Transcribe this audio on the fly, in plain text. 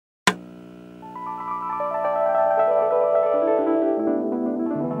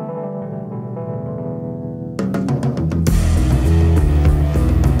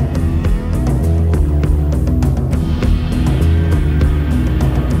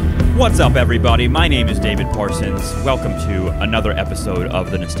What's up, everybody? My name is David Parsons. Welcome to another episode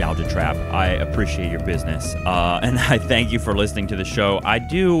of The Nostalgia Trap. I appreciate your business, and I thank you for listening to the show. I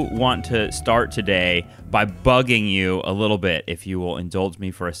do want to start today by bugging you a little bit, if you will indulge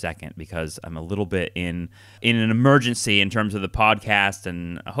me for a second, because I'm a little bit in an emergency in terms of the podcast,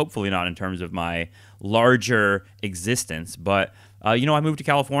 and hopefully not in terms of my larger existence, but I moved to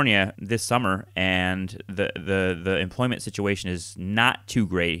California this summer, and the employment situation is not too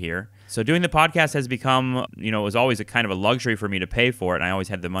great here. So doing the podcast has become, it was always a kind of a luxury for me to pay for it, and I always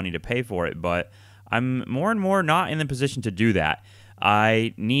had the money to pay for it, but I'm more and more not in the position to do that.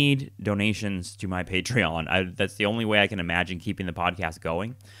 I need donations to my Patreon. That's the only way I can imagine keeping the podcast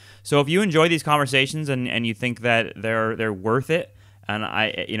going. So if you enjoy these conversations and you think that they're worth it, and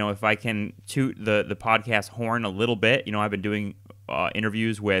if I can toot the podcast horn a little bit, I've been doing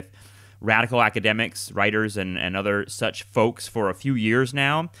interviews with radical academics, writers, and other such folks for a few years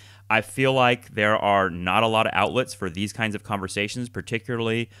now. I feel like there are not a lot of outlets for these kinds of conversations,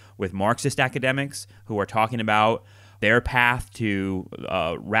 particularly with Marxist academics who are talking about their path to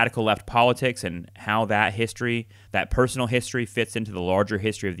radical left politics and how that history, that personal history, fits into the larger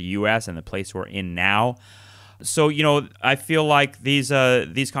history of the U.S. and the place we're in now. So, I feel like these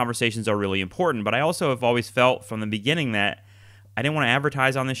conversations are really important, but I also have always felt from the beginning that I didn't want to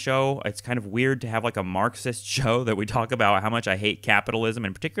advertise on this show. It's kind of weird to have like a Marxist show that we talk about how much I hate capitalism,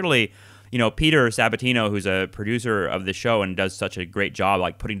 and particularly, Peter Sabatino, who's a producer of the show and does such a great job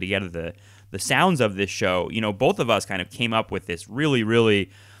like putting together the sounds of this show. Both of us kind of came up with this really, really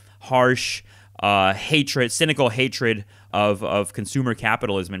harsh cynical hatred of consumer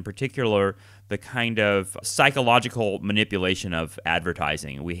capitalism, in particular the kind of psychological manipulation of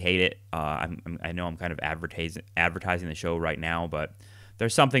advertising. We hate it. I know I'm kind of advertising the show right now, but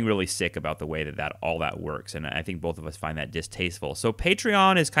there's something really sick about the way that all that works, and I think both of us find that distasteful. So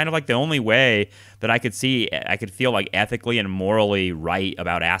Patreon is kind of like the only way that I could feel like ethically and morally right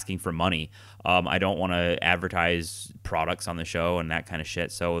about asking for money. I don't want to advertise products on the show and that kind of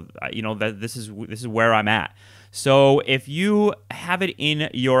shit. So this is where I'm at. So if you have it in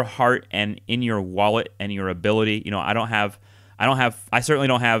your heart and in your wallet and your ability, I certainly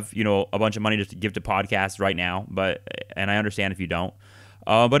don't have, a bunch of money to give to podcasts right now, and I understand if you don't.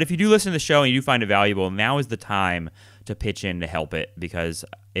 But if you do listen to the show and you do find it valuable, now is the time to pitch in to help it, because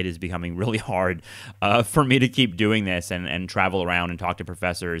it is becoming really hard for me to keep doing this and travel around and talk to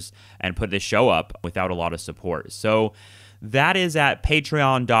professors and put this show up without a lot of support. So that is at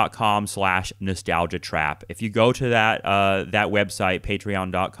patreon.com/nostalgiatrap. If you go to that website,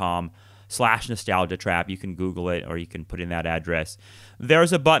 patreon.com/nostalgiatrap, you can Google it or you can put in that address.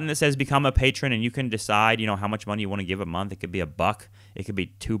 There's a button that says become a patron, and you can decide, how much money you want to give a month. It could be $1, it could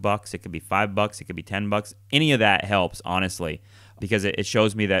be $2, it could be $5, it could be $10. Any of that helps, honestly, because it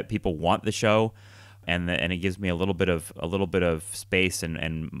shows me that people want the show, and it gives me a little bit of space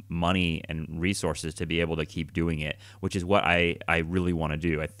and money and resources to be able to keep doing it, which is what I really want to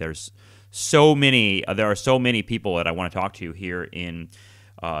do. There are so many people that I want to talk to here in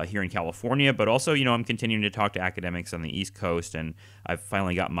California, but also, I'm continuing to talk to academics on the East Coast, and I've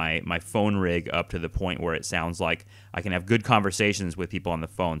finally got my phone rig up to the point where it sounds like I can have good conversations with people on the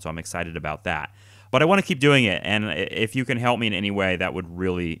phone, so I'm excited about that. But I want to keep doing it, and if you can help me in any way, that would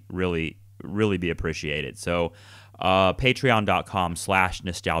really, really, really be appreciated. So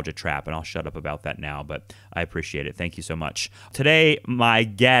patreon.com/nostalgiatrap, and I'll shut up about that now, but I appreciate it. Thank you so much. Today, my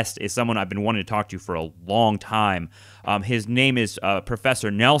guest is someone I've been wanting to talk to for a long time. His name is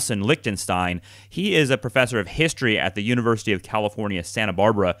Professor Nelson Lichtenstein. He is a professor of history at the University of California, Santa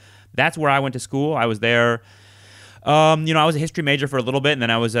Barbara. That's where I went to school. I was there. I was a history major for a little bit, and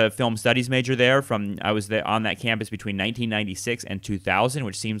then I was a film studies major there. I was there on that campus between 1996 and 2000,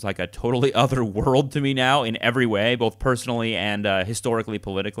 which seems like a totally other world to me now in every way, both personally and historically,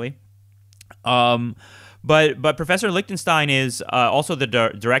 politically. But Professor Lichtenstein is also the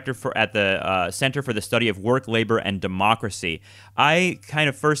director at the Center for the Study of Work, Labor, and Democracy. I kind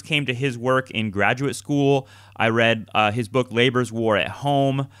of first came to his work in graduate school. I read his book Labor's War at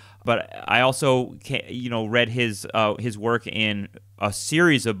Home. But I also, read his work in a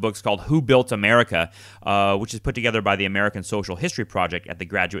series of books called Who Built America, which is put together by the American Social History Project at the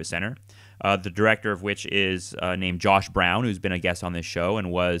Graduate Center, the director of which is named Josh Brown, who's been a guest on this show and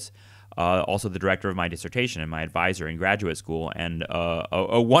was also the director of my dissertation and my advisor in graduate school, and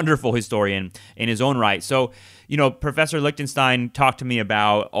a wonderful historian in his own right. So, Professor Lichtenstein talked to me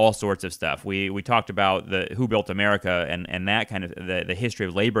about all sorts of stuff. We talked about who built America and that kind of the history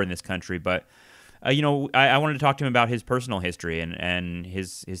of labor in this country, but I wanted to talk to him about his personal history and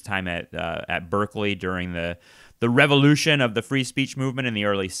his time at Berkeley during the the revolution of the free speech movement in the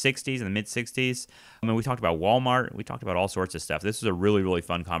early 60s and the mid 60s. I mean, we talked about Walmart. We talked about all sorts of stuff. This was a really, really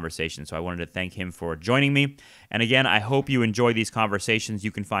fun conversation. So I wanted to thank him for joining me. And again, I hope you enjoy these conversations. You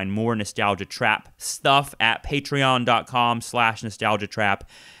can find more Nostalgia Trap stuff at patreon.com/nostalgiatrap.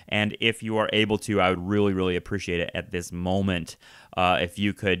 And if you are able to, I would really, really appreciate it at this moment if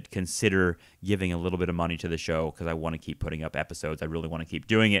you could consider giving a little bit of money to the show, because I want to keep putting up episodes. I really want to keep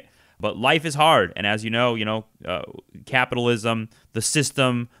doing it. But life is hard, and as you know, capitalism, the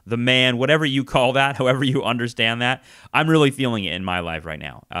system, the man, whatever you call that, however you understand that, I'm really feeling it in my life right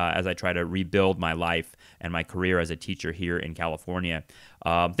now as I try to rebuild my life and my career as a teacher here in California.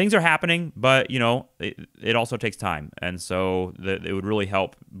 Things are happening, but it also takes time, and so it would really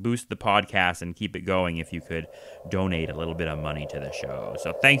help boost the podcast and keep it going if you could donate a little bit of money to the show.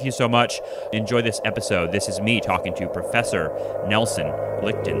 So thank you so much. Enjoy this episode. This is me talking to Professor Nelson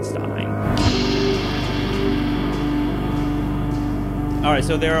Lichtenstein. All right,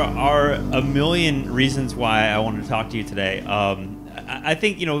 so there are a million reasons why I wanted to talk to you today. I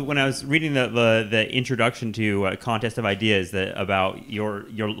think when I was reading the introduction to Contest of Ideas about you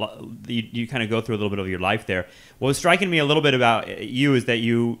kind of go through a little bit of your life there. What was striking me a little bit about you is that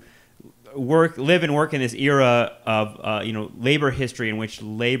you live and work in this era of labor history in which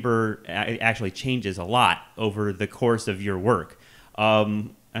labor actually changes a lot over the course of your work.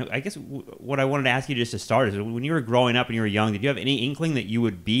 I guess what I wanted to ask you just to start is, when you were growing up and you were young, did you have any inkling that you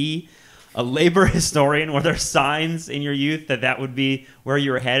would be a labor historian? Were there signs in your youth that would be where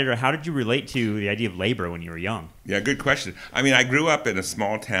you were headed, or how did you relate to the idea of labor when you were young? Yeah, good question. I mean, I grew up in a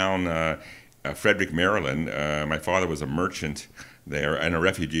small town, Frederick, Maryland. My father was a merchant there and a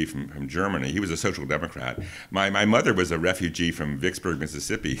refugee from Germany. He was a social democrat. My mother was a refugee from Vicksburg,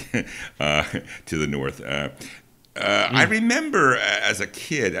 Mississippi, to the north. I remember as a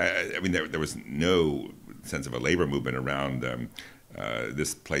kid, I mean, there was no sense of a labor movement around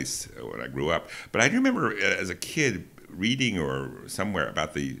this place when I grew up. But I do remember as a kid reading or somewhere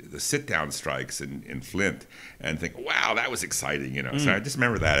about the sit-down strikes in Flint and think, wow, that was exciting, So I just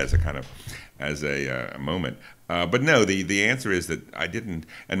remember that as a moment. But no, the answer is that I didn't.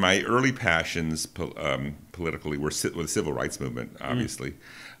 And my early passions politically were with the civil rights movement, obviously.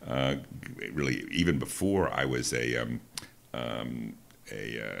 Really, even before I was a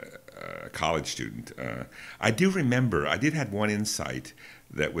college student. I do remember I did have one insight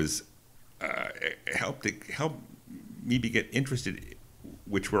that was helped me get interested,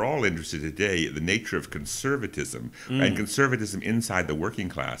 which we're all interested today, the nature of conservatism and conservatism inside the working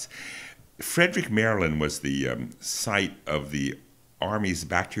class. Frederick, Maryland was the site of the Army's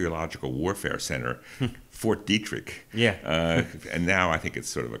Bacteriological Warfare Center, Fort Detrick. Yeah. And now I think it's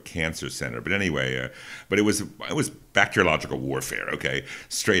sort of a cancer center. But anyway, but it was bacteriological warfare, okay,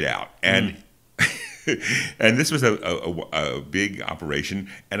 straight out. And and this was a big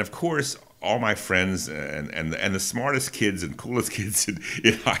operation. And of course, all my friends and the smartest kids and coolest kids in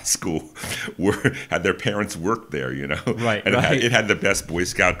high school had their parents work there, Right. And right. It had the best Boy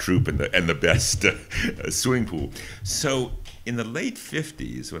Scout troop and the best swimming pool. So in the late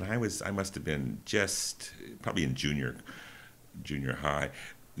 50s, when I must have been just probably in junior high,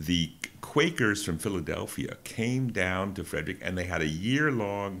 the Quakers from Philadelphia came down to Frederick, and they had a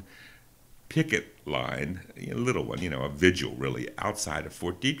year-long picket line, a little one, a vigil really, outside of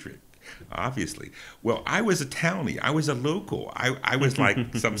Fort Detrick. Obviously. Well, I was a townie. I was a local. I was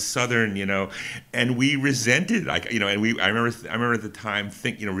like some southern, and we resented, and I remember at the time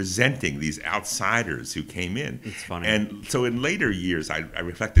resenting these outsiders who came in. It's funny. And so in later years, I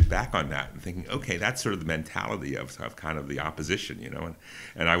reflected back on that and thinking, okay, that's sort of the mentality of kind of the opposition,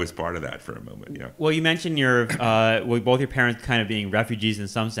 and I was part of that for a moment. Well, you mentioned both your parents kind of being refugees in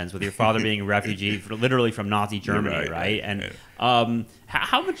some sense, with your father being a refugee literally from Nazi Germany, right? And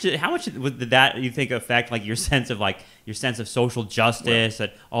how much did that, you think, affect like your sense of social justice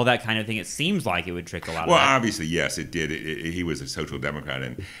and all that kind of thing? It seems like it would trickle out. Well, of that. Obviously, yes, it did. He was a social democrat,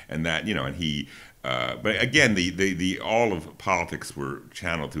 and that and he. But again, the all of politics were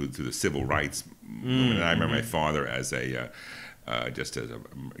channeled through the civil rights movement. And I remember my father as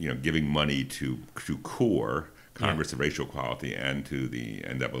giving money to CORE, Congress of Racial Equality, and to the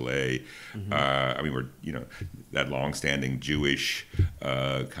NAA. I mean, we're that long-standing Jewish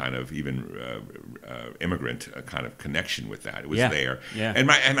kind of even immigrant kind of connection with that. It was there. Yeah. And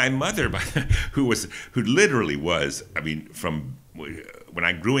my mother, who literally was, I mean, from when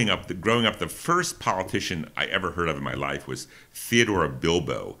I growing up, the first politician I ever heard of in my life was Theodore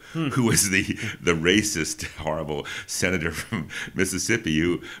Bilbo, who was the racist, horrible senator from Mississippi,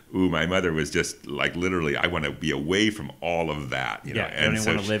 who my mother was just like literally, I want to be away from all of that, you know. I don't even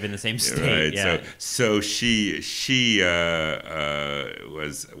want to live in the same state. Right. Yeah. So she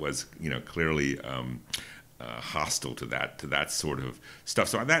was clearly hostile to that sort of stuff.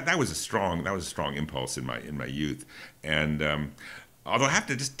 So that was a strong impulse in my youth. And although I have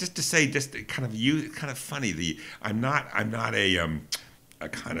to just to say, kind of funny, I'm not a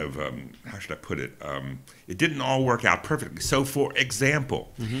kind of how should I put it? It didn't all work out perfectly. So, for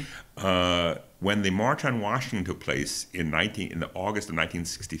example, when the March on Washington took place in the August of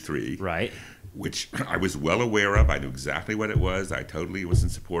 1963, right, which I was well aware of, I knew exactly what it was. I totally was in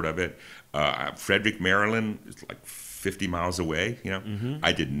support of it. Frederick, Maryland is like 50 miles away. You know,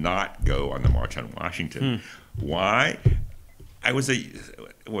 I did not go on the March on Washington. Why? I was a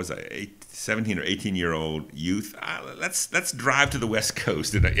 17 or 18-year-old youth. Let's drive to the West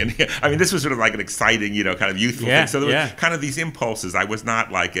Coast. And I mean, this was sort of like an exciting, kind of youthful thing. So there were kind of these impulses. I was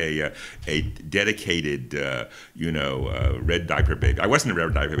not like a dedicated, red diaper baby. I wasn't a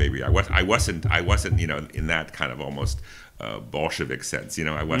red diaper baby. I wasn't, in that kind of almost Bolshevik sense.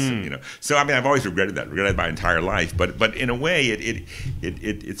 I wasn't, So I mean, I've always regretted my entire life. But in a way,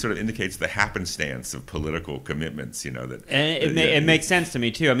 it sort of indicates the happenstance of political commitments. That it makes sense to me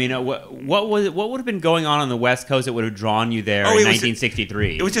too. I mean, what would have been going on the West Coast that would have drawn you there in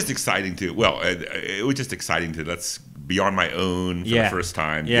 1963? It was just exciting to. Well, it was just exciting to let's be on my own for the first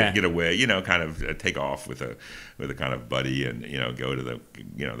time, get away, kind of take off with a kind of buddy, and go to the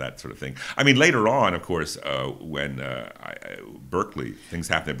that sort of thing. I mean, later on, of course, when Berkeley, things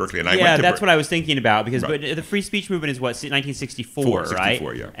happened at Berkeley, and I went to that's what I was thinking about, because but the free speech movement is what, 1964, right?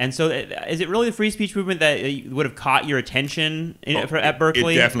 Yeah. And so, is it really the free speech movement that would have caught your attention at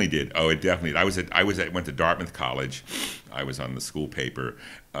Berkeley? It definitely did. Oh, it definitely did. went to Dartmouth College. I was on the school paper,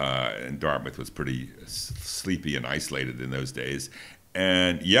 and Dartmouth was pretty sleepy and isolated in those days.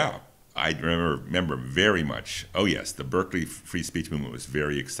 And I remember very much. Oh yes, the Berkeley free speech movement was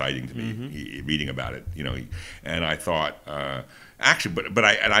very exciting to me. Reading about it, and I thought actually, but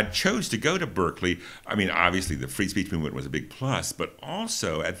I chose to go to Berkeley. I mean, obviously the free speech movement was a big plus, but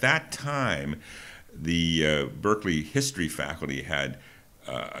also at that time, the Berkeley history faculty had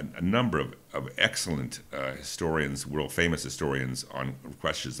a number of excellent historians, world famous historians on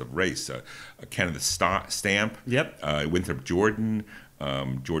questions of race. Kenneth Stamp, Winthrop Jordan.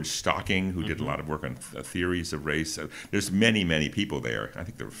 George Stocking, who did a lot of work on theories of race. There's many people there. I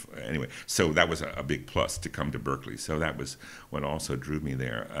think anyway. So that was a big plus to come to Berkeley. So that was what also drew me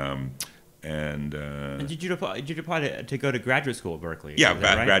there. And did you apply to go to graduate school at Berkeley? Yeah,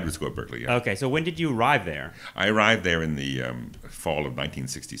 graduate school at Berkeley. Yeah. Okay, so when did you arrive there? I arrived there in the fall of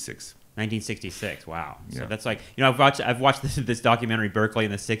 1966. 1966. Wow. So that's like, I've watched this documentary Berkeley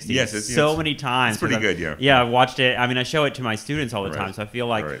in the 60s. Yes, so many times. It's pretty good. Yeah. Yeah, I've watched it. I mean, I show it to my students all the time, so I feel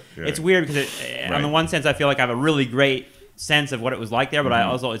like it's weird because on the one sense I feel like I have a really great sense of what it was like there, but I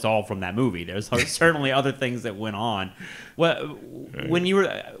also, it's all from that movie. There's certainly other things that went on. When you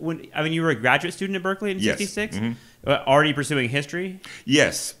were a graduate student at Berkeley in '66, already pursuing history.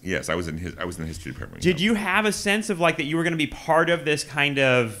 Yes, I was in the history department. Did you have a sense of like that you were going to be part of this kind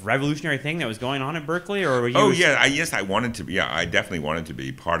of revolutionary thing that was going on in Berkeley, or were you? I wanted to be. Yeah, I definitely wanted to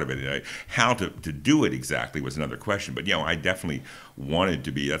be part of it. How to do it exactly was another question. But I definitely wanted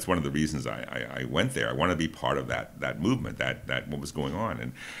to be. That's one of the reasons I went there. I wanted to be part of that movement, that what was going on,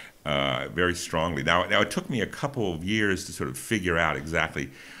 and very strongly. Now it took me a couple of years to sort of figure out exactly,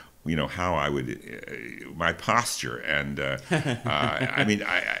 how I would, my posture, and I mean,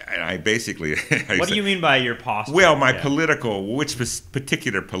 I basically. What do you mean by your posture? Well, my which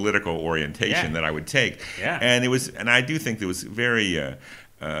particular political orientation that I would take, and I do think it was very,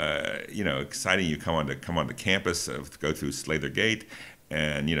 exciting. You come onto campus, go through Slather Gate.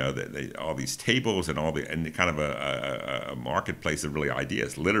 And all these tables and and kind of a marketplace of really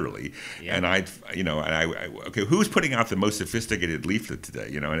ideas, literally. Yeah. And okay, who's putting out the most sophisticated leaflet today?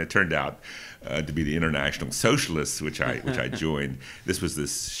 And it turned out to be the International Socialists, which I joined. This was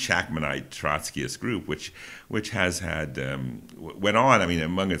this Shachtmanite Trotskyist group, which has had went on. I mean,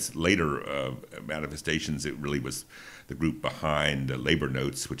 among its later manifestations, it really was the group behind Labor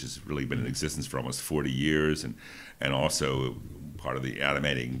Notes, which has really been in existence for almost 40 years, and also part of the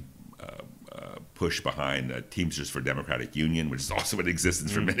animating push behind Teamsters for Democratic Union, which is also in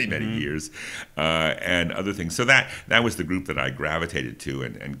existence for many, many years, and other things. So that was the group that I gravitated to,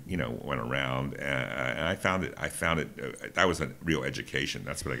 and went around, and I found it. That was a real education.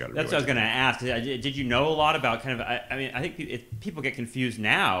 That's what I got. That's what I was going to ask. Did you know a lot about kind of? I mean, I think people get confused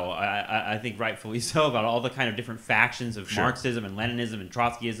now. I think rightfully so, about all the kind of different factions of Marxism and Leninism and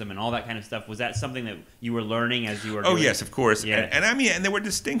Trotskyism and all that kind of stuff. Was that something that you were learning as you were? Oh yes, of course. Yeah. And I mean, and there were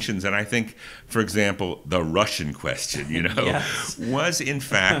distinctions, and I think, for example, the Russian question, Yes. did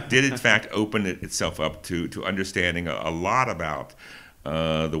in fact open itself up to understanding a lot about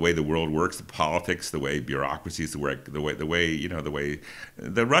the way the world works, the politics, the way bureaucracies work, the way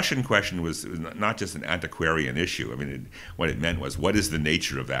the Russian question was not just an antiquarian issue. I mean, what it meant was, what is the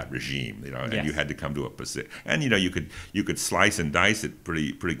nature of that regime? And Yes. you had to come to a position. And you could slice and dice it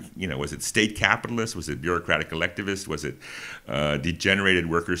pretty. Was it state capitalist? Was it bureaucratic collectivist? Was it degenerated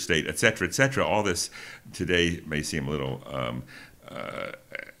worker state, et cetera, et cetera? All this today may seem a little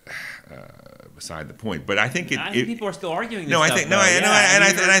beside the point, but I think people are still arguing this no, stuff.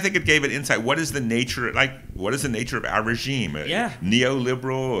 I think it gave it insight. What is the nature of our regime?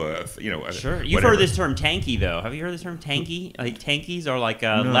 Neoliberal, Sure. You've whatever. heard this term tanky, though. Have you heard this term tanky? Like tankies are like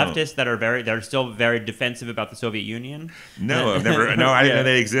leftists that are still very defensive about the Soviet Union. No, I've never. No, I didn't know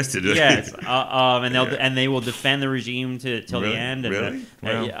they existed. Yes, and they will defend the regime till Really? the end. Really?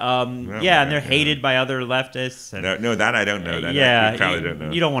 And they're hated by other leftists. And, No, that I don't know. That yeah, I probably don't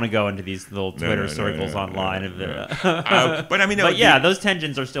know. You don't want to go into these little Twitter circles online. But I mean, those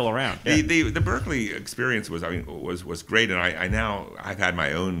tensions are still around. The Berkeley experience was great, and I've had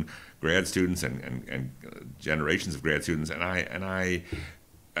my own grad students and generations of grad students, and I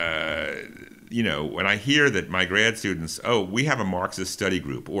when I hear that my grad students, we have a Marxist study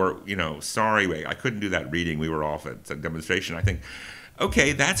group, or sorry, I couldn't do that reading, we were off at a demonstration, I think,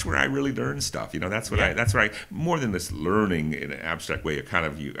 okay, that's where I really learn stuff. That's what I more than this learning in an abstract way,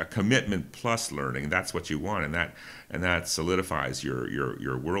 a commitment plus learning. That's what you want, and that solidifies your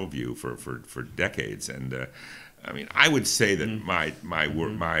worldview for decades. And I mean, I would say that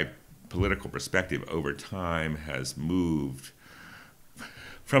my political perspective over time has moved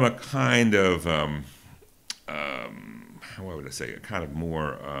from a kind of what would I say? A kind of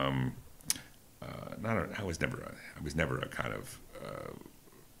more I was never a kind of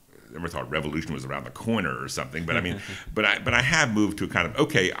never thought revolution was around the corner or something, but I mean, but I have moved to a kind of,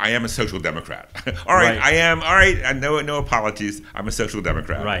 okay, I am a social democrat. All right, I am. All right, and no apologies. I'm a social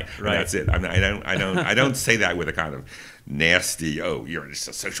democrat. Right. And that's it. I don't say that with a kind of nasty, you're just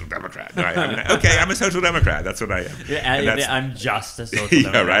a social democrat. No, I'm a social democrat. That's what I am. Yeah, I'm just a social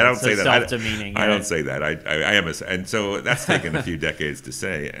democrat. Yeah, right. I don't say that. Self-demeaning. I don't say that. I am, and so that's taken a few decades to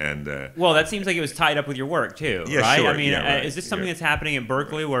say. And well, that seems like it was tied up with your work too, yeah, right? Sure. I mean, right. Is this something that's happening at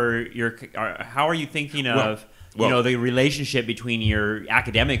Berkeley, where how are you thinking of? Well, the relationship between your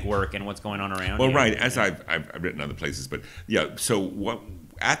academic work and what's going on around you? Well, right, as I've written other places, but so what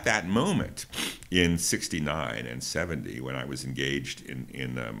at that moment in '69 and '70, when I was engaged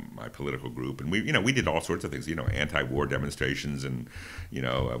in my political group, and we did all sorts of things, anti-war demonstrations, and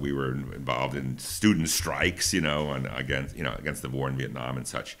we were involved in student strikes, against the war in Vietnam and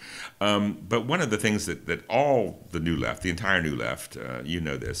such. But one of the things that all the New Left, the entire New Left,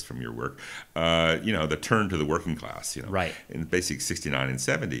 this from your work, the turn to the working class, right, in basically '69 and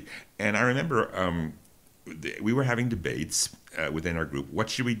 '70, and I remember. We were having debates within our group.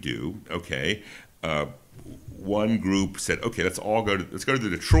 What should we do? Okay, one group said, okay, let's go to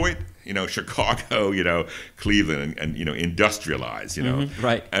Detroit, Chicago, Cleveland, and industrialize,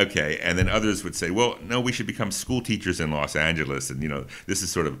 right. Okay, and then others would say, well, no, we should become school teachers in Los Angeles, and this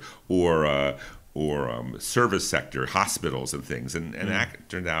is sort of or service sector, hospitals and things, and that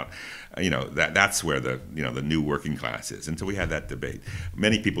turned out, that's where the new working class is. And so we had that debate.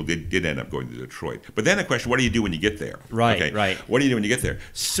 Many people did end up going to Detroit. But then the question, what do you do when you get there? Right, okay? right. What do you do when you get there?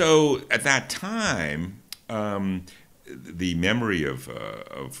 So at that time, the memory of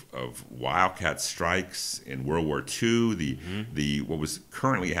wildcat strikes in World War II, the what was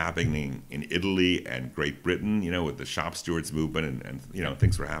currently happening in Italy and Great Britain, with the shop stewards movement, and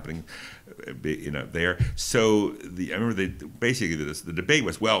things were happening, there. So I remember basically the debate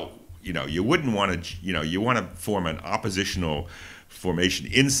was, well, you wouldn't want to, you want to form an oppositional formation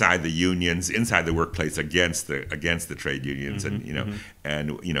inside the unions, inside the workplace against the trade unions, and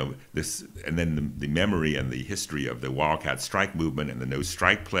this, and then the memory and the history of the Wildcat Strike movement and the No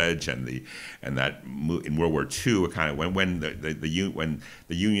Strike Pledge, and that in World War II, kind of when the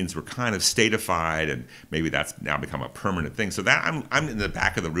unions were kind of statified, and maybe that's now become a permanent thing. So that I'm in the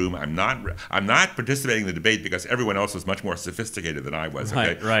back of the room. I'm not participating in the debate because everyone else was much more sophisticated than I was.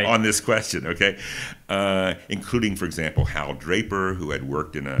 Okay, on this question. Okay, including, for example, Hal Draper, who had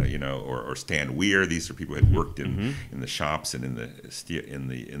worked in or Stan Weir. These are people who had worked in the shops and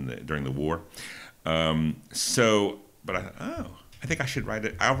during the war. But I think I should write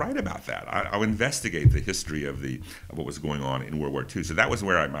it. I'll write about that. I'll investigate the history of what was going on in World War II. So that was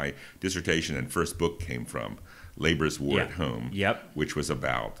where my dissertation and first book came from, Labor's War at Home, which was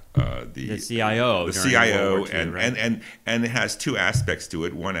about the CIO. The CIO, and it has two aspects to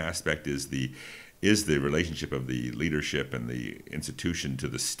it. One aspect is the relationship of the leadership and the institution to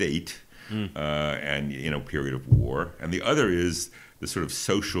the state, and period of war, and the other is the sort of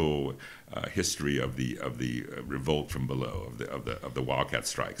social history of the revolt from below, of the Wildcat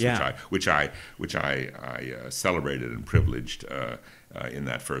strikes, which I celebrated and privileged in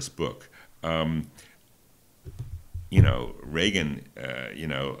that first book. Reagan,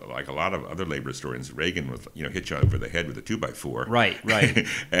 like a lot of other labor historians, Reagan was, hit you over the head with a 2x4. Right.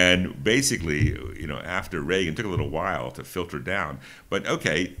 And basically, after Reagan, it took a little while to filter down. But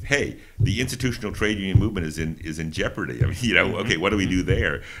okay, hey, the institutional trade union movement is in jeopardy. I mean, okay, what do we do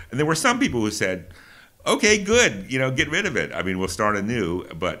there? And there were some people who said, okay, good, get rid of it. I mean, we'll start anew.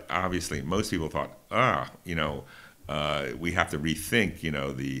 But obviously, most people thought, we have to rethink,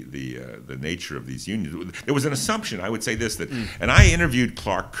 the nature of these unions. There was an assumption. I would say this and I interviewed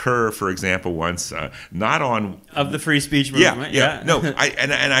Clark Kerr, for example, once, not on of the free speech movement. No,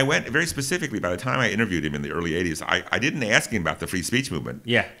 I went very specifically. By the time I interviewed him in the early '80s, I didn't ask him about the free speech movement.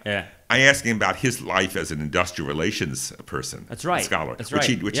 I asked him about his life as an industrial relations person. That's right. Scholar. That's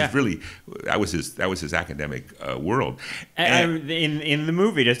right. Which is really that was his academic world. And in the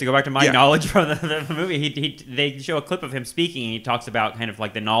movie, just to go back to my knowledge from the movie, they show a clip of him speaking, and he talks about kind of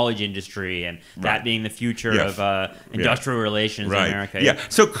like the knowledge industry and that being the future of industrial relations in America. Yeah.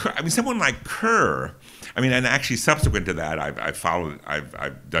 So someone like Kerr. And actually, subsequent to that,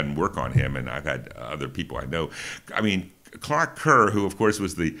 I've done work on him, and I've had other people I know. Clark Kerr, who of course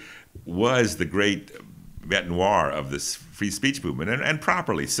was the great bête noire of this free speech movement, and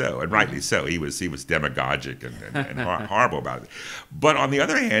properly so, and rightly so. He was demagogic and horrible about it. But on the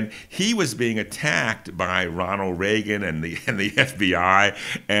other hand, he was being attacked by Ronald Reagan and the FBI,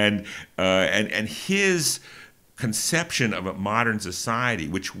 and his conception of a modern society,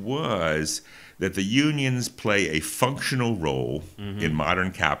 which was that the unions play a functional role in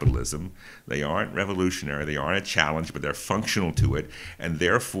modern capitalism. They aren't revolutionary, they aren't a challenge, but they're functional to it, and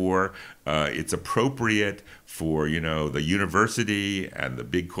therefore it's appropriate for the university and the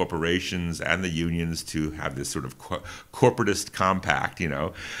big corporations and the unions to have this sort of corporatist compact.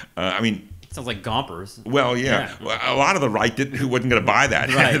 Sounds like Gompers. Well, yeah. Well, a lot of the right wasn't going to buy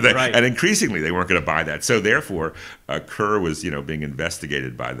that, right. And increasingly they weren't going to buy that. So therefore, Kerr was being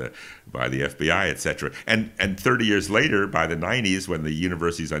investigated by the FBI, etc. And 30 years later, by the 90s, when the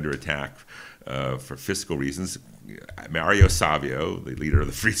university's under attack for fiscal reasons, Mario Savio, the leader of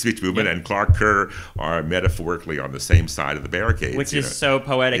the free speech movement, and Clark Kerr are metaphorically on the same side of the barricades. Which is so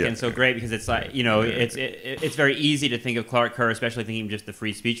poetic and so great, because it's like, it's very easy to think of Clark Kerr, especially thinking just the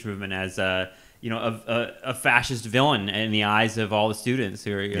free speech movement, as a fascist villain in the eyes of all the students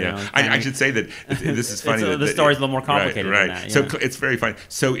who are. I should say that this is funny. The story's a little more complicated than that. So it's very funny.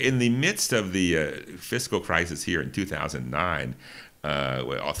 So in the midst of the fiscal crisis here in 2009.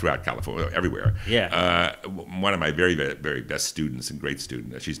 All throughout California, everywhere. One of my very, very best students and great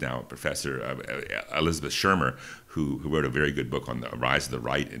student, she's now a professor, Elizabeth Shermer, who wrote a very good book on the rise of the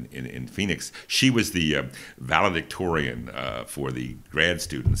right in Phoenix. She was the valedictorian for the grad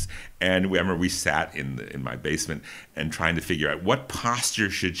students, and we sat in my basement and trying to figure out what posture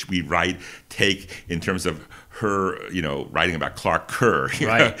should we take in terms of her, writing about Clark Kerr,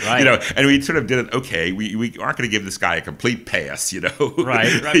 right. And we sort of did it. Okay, we aren't going to give this guy a complete pass,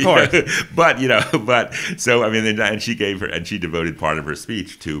 right, of course. but so and she devoted part of her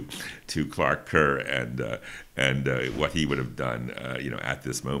speech to Clark Kerr and what he would have done, at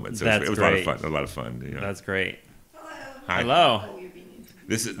this moment. So it was a lot of fun. That's great. Hi. Hello.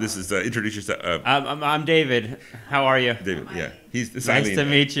 This is introduce yourself. I'm David. How are you? David, yeah, he's Nice to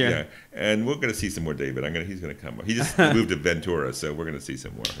meet you. Yeah, and we're going to see some more David. He's going to come. He just moved to Ventura, so we're going to see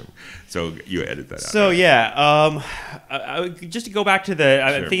some more of him. So you edit that out. So yeah, just to go back to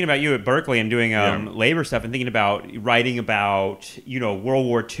I'm thinking about you at Berkeley and doing labor stuff, and thinking about writing about World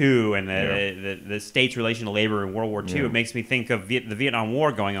War II and the state's relation to labor in World War II. It makes me think of the Vietnam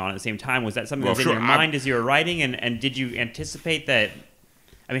War going on at the same time. Was that something that was in your mind as you were writing, and did you anticipate that?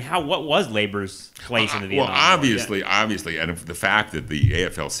 I mean, what was labor's place in the Vietnam War? Well, obviously, and the fact that the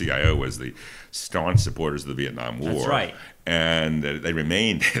AFL-CIO was the staunch supporters of the Vietnam War. That's right. And they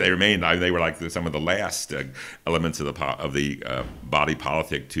remained. They were like some of the last elements of the body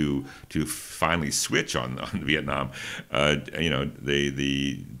politic to finally switch on Vietnam.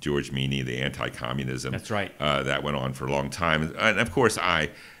 The George Meany, the anti-communism. That's right. That went on for a long time, and of course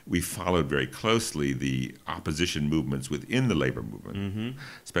we followed very closely the opposition movements within the labor movement,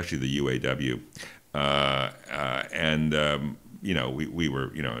 especially the UAW, we were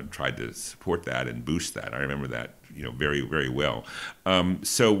tried to support that and boost that. I remember that very, very well.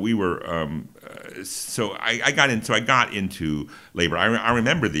 So we were so I got into labor. I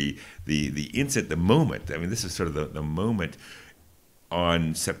remember the incident, the moment. I mean, this is sort of the moment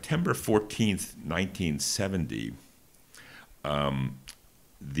on September 14th, 1970.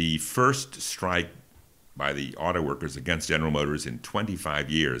 The first strike by the auto workers against General Motors in 25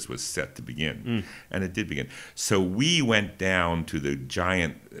 years was set to begin, and it did begin. So we went down to the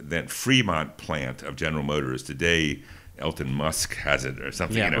giant then Fremont plant of General Motors. Today, Elon Musk has it or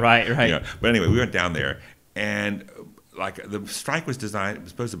something. Yeah, right. But anyway, we went down there, and the strike was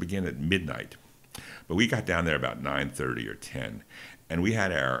supposed to begin at midnight, but we got down there about 9:30 or 10, and we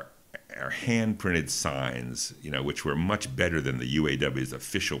had our hand-printed signs, which were much better than the UAW's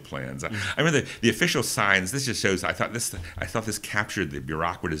official plans. I remember the official signs. This just shows. I thought this captured the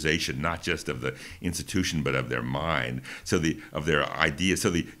bureaucratization, not just of the institution, but of their mind. Of their ideas. So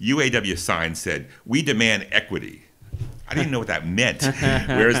the UAW sign said, "We demand equity." I didn't know what that meant.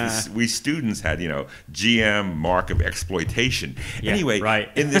 Whereas we students had, GM, mark of exploitation. Yeah, anyway, right.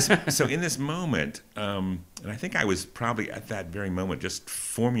 in this moment, and I think I was probably at that very moment just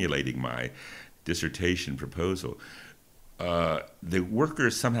formulating my dissertation proposal. The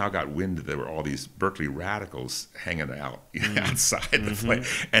workers somehow got wind that there were all these Berkeley radicals hanging out outside the plant,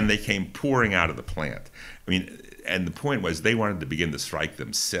 and they came pouring out of the plant. I mean, and the point was they wanted to begin the strike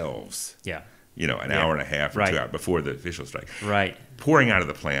themselves. Yeah. An hour and a half or 2 hours before the official strike. Right. Pouring out of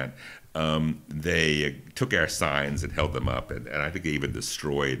the plant, they took our signs and held them up, and I think they even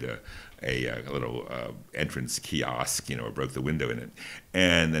destroyed a little entrance kiosk, or broke the window in it.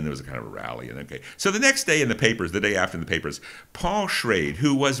 And then there was a kind of a rally. And so the next day in the papers, the day after in the papers, Paul Schrade,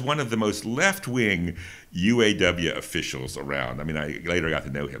 who was one of the most left-wing UAW officials around. I mean, I later got to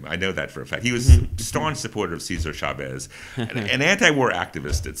know him. I know that for a fact. He was a staunch supporter of Cesar Chavez, an anti-war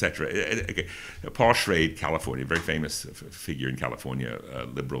activist, etc. Paul Schrade, California, very famous figure in California,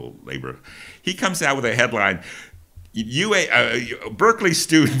 liberal labor. He comes out with a headline, Berkeley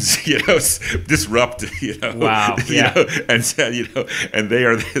students, disrupt, wow, and said, and they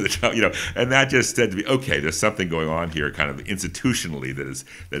are and that just said to me, okay, there's something going on here, kind of institutionally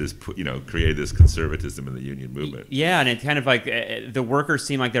that is created this conservatism in the union movement. Yeah, and it's kind of like the workers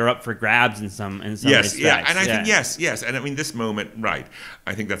seem like they're up for grabs in some yes, respects. Yeah, and I think yes, and I mean this moment, right?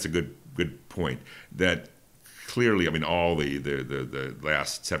 I think that's a good point. That clearly, I mean, all the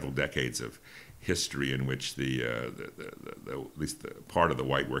last several decades of history in which at least the part of the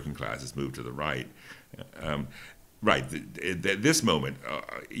white working class has moved to the right. This moment,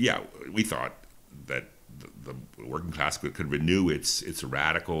 we thought that the working class could renew its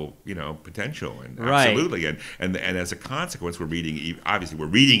radical, potential, and absolutely, and as a consequence, we're reading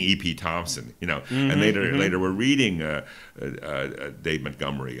E.P. Thompson, and later we're reading Dave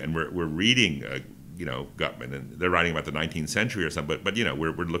Montgomery, and we're reading. Gutman, and they're writing about the 19th century or something. But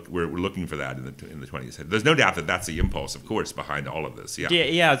we're looking for that in the 20th century. There's no doubt that that's the impulse, of course, behind all of this. Yeah.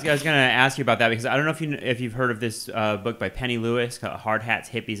 I was going to ask you about that because I don't know if you've heard of this book by Penny Lewis called Hard Hats,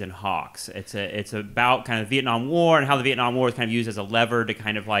 Hippies, and Hawks. It's about kind of the Vietnam War and how the Vietnam War was kind of used as a lever to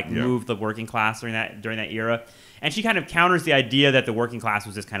kind of move the working class during that era. And she kind of counters the idea that the working class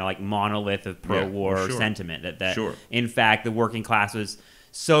was this kind of like monolith of pro-war sentiment. That in fact the working class was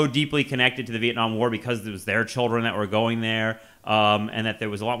so deeply connected to the Vietnam War because it was their children that were going there, and that there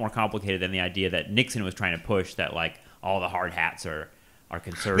was a lot more complicated than the idea that Nixon was trying to push that all the hard hats are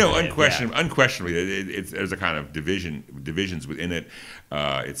conservative. No, unquestionably, there's a kind of divisions within it.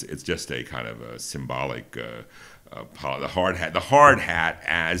 It's just a kind of a symbolic the hard hat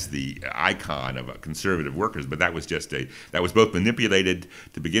as the icon of conservative workers, but that was both manipulated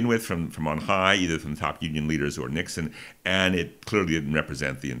to begin with from on high, either from top union leaders or Nixon, and it clearly didn't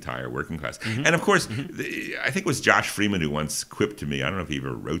represent the entire working class. And of course, I think it was Josh Freeman who once quipped to me. I don't know if he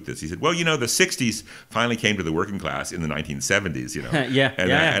ever wrote this. He said, "Well, the '60s finally came to the working class in the 1970s."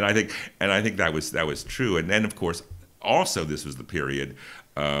 And I think that was true. And then, of course, also this was the period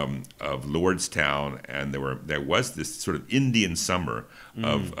of Lordstown, and there was this sort of Indian summer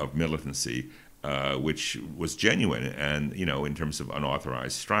of militancy, which was genuine, and in terms of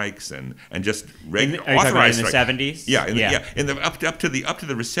unauthorized strikes and just regular authorized in the '70s. Up to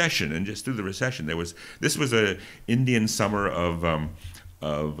the recession, and just through the recession, this was a Indian summer of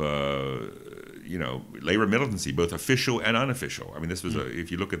labor militancy, both official and unofficial. I mean, this was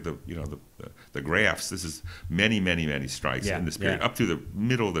if you look at the graphs, this is many strikes in this period up to the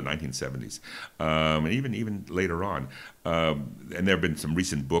middle of the 1970s, and even later on. And there have been some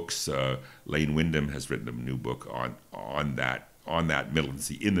recent books. Lane Wyndham has written a new book on that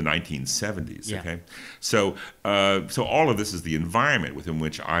militancy in the 1970s. Yeah. Okay, so all of this is the environment within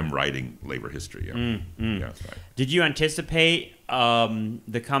which I'm writing labor history. Yeah, right. Did you anticipate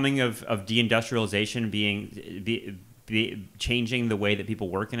the coming of deindustrialization be changing the way that people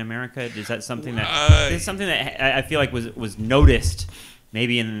work in America? Is that something that I feel like was noticed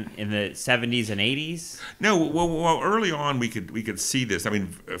maybe in the 70s and 80s? No, well, early on we could see this. I mean,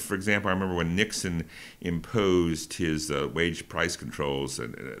 for example, I remember when Nixon imposed his wage price controls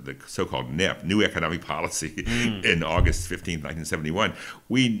and the so-called NEP, New Economic Policy, in August 15th, 1971.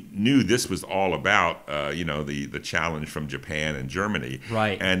 We knew this was all about the challenge from Japan and Germany,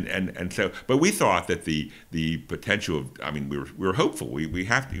 right? And so, but we thought that the potential of, I mean, we were hopeful. We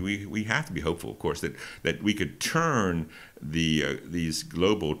have to be hopeful, of course, that we could turn these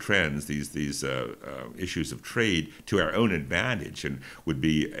global trends, these issues of trade to our own advantage, and would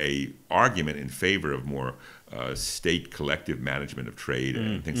be a argument in favor of more state collective management of trade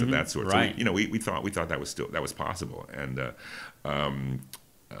and things of that sort. Right. So we thought that was possible, and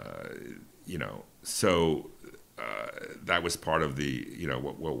that was part of the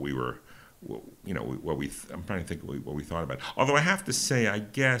what we were. I'm trying to think what we thought about. Although I have to say, I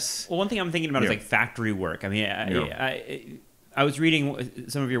guess. Well, one thing I'm thinking about is like factory work. I mean, I was reading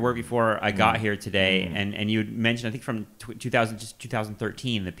some of your work before I got here today, and you mentioned, I think from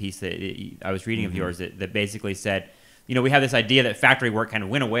 2013, the piece that I was reading of yours that basically said, we have this idea that factory work kind of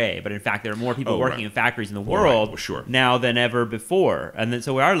went away, but in fact there are more people working in factories in the world now than ever before, and then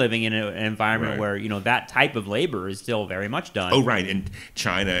so we are living in an environment where that type of labor is still very much done. Oh, right. In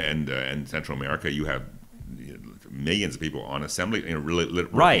China and Central America, you have millions of people on assembly, really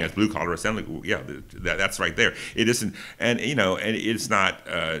working as blue collar assembly. Yeah, that's right there. It isn't, and it's not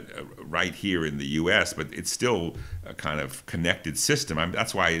right here in the U.S., but it's still a kind of connected system.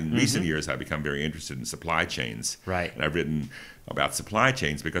 That's why in recent years I've become very interested in supply chains. Right. And I've written about supply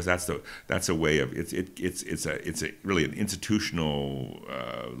chains because that's a way of it's a really an institutional,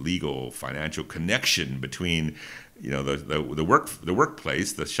 legal, financial connection between the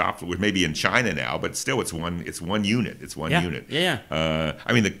workplace, the shop, which may be in China now, but still it's one unit. It's one unit. Yeah.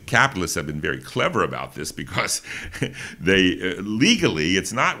 I mean, the capitalists have been very clever about this because they legally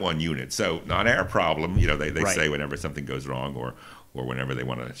it's not one unit, so not our problem. They say whenever something goes wrong or whenever they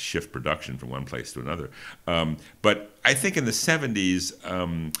want to shift production from one place to another. But I think in the 70s,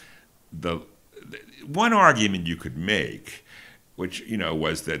 the one argument you could make, which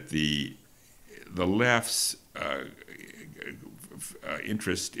was that the left's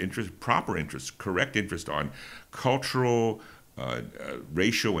correct interest on cultural,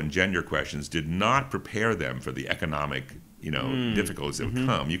 racial, and gender questions did not prepare them for the economic, difficulties that would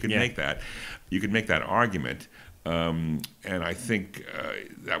come. You could make that argument, and I think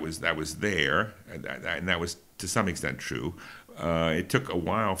that was there, and that was to some extent true. It took a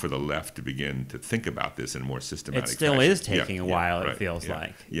while for the left to begin to think about this in a more systematic fashion. It still is taking a while, it feels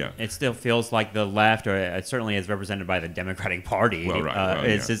like. Yeah. It still feels like the left, or it certainly is represented by the Democratic Party,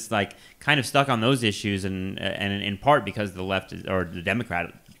 it's just like kind of stuck on those issues, and in part because the left or the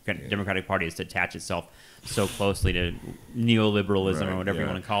Democratic Party has attached itself so closely to neoliberalism or whatever you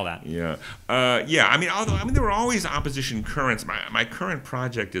want to call that. Yeah. I mean, there were always opposition currents. My current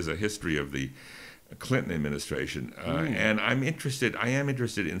project is a history of the Clinton administration, and I am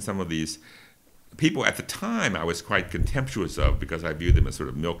interested in some of these people. At the time I was quite contemptuous of, because I viewed them as sort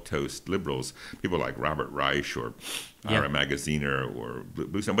of milquetoast liberals, people like Robert Reich or Ira Magaziner or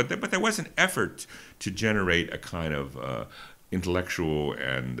Bluestone, but there was an effort to generate a kind of intellectual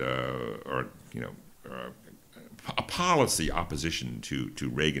and a policy opposition to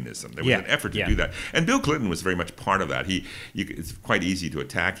Reaganism. There was an effort to do that, and Bill Clinton was very much part of that. It's quite easy to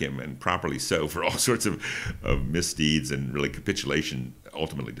attack him, and properly so, for all sorts of misdeeds and really capitulation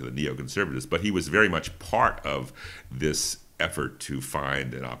ultimately to the neoconservatives. But he was very much part of this effort to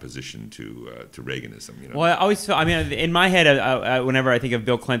find an opposition to Reaganism. You know? Well, I always feel, I mean, in my head, whenever I think of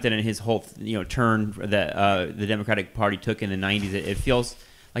Bill Clinton and his whole turn that the Democratic Party took in the 90s, it feels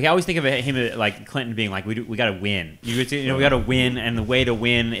like I always think of him like Clinton being like, we got to win. We got to win, and the way to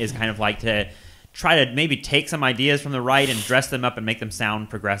win is kind of like to try to maybe take some ideas from the right and dress them up and make them sound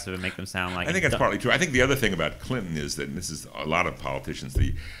progressive and make them sound like. I think that's partly true. I think the other thing about Clinton is that, and this is a lot of politicians,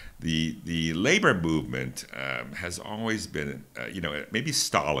 the labor movement has always been, maybe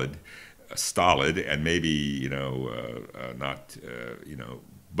stolid, and maybe not,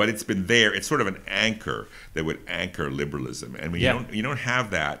 but it's been there. It's sort of an anchor that would anchor liberalism, and when you don't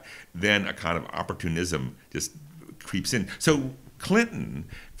have that, then a kind of opportunism just creeps in. So Clinton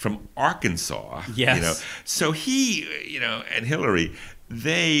from Arkansas, so he, and Hillary,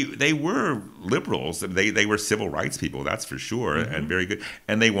 they were liberals. They were civil rights people, that's for sure, and very good.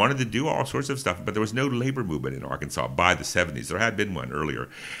 And they wanted to do all sorts of stuff, but there was no labor movement in Arkansas by the 70s. There had been one earlier.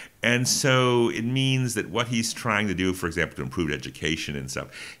 And so it means that what he's trying to do, for example, to improve education and stuff,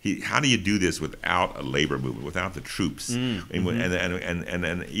 how do you do this without a labor movement, without the troops, and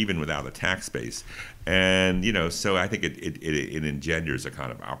even without a tax base? And so I think it engenders a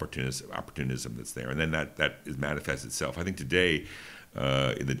kind of opportunism that's there, and then that manifests itself. I think today,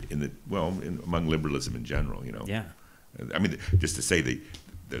 among liberalism in general, I mean, just to say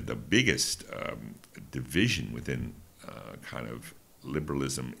the biggest division within kind of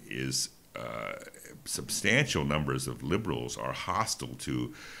liberalism is substantial numbers of liberals are hostile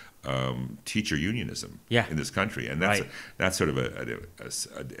to teacher unionism in this country, and that's sort of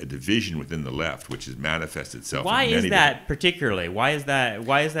a division within the left, which has manifested itself. Why is that particularly? Why is that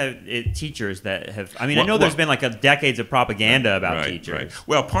teachers that have? I mean, I know there's been like decades of propaganda about teachers. Right.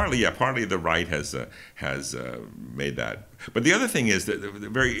 Well, partly the right has made that, but the other thing is that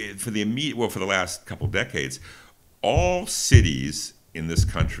for the last couple of decades, all cities in this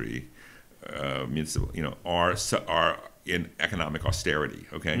country, are in economic austerity.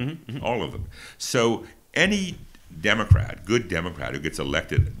 Okay, all of them. So any good Democrat who gets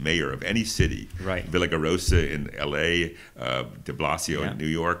elected mayor of any city, Villagrosa in L.A., De Blasio in New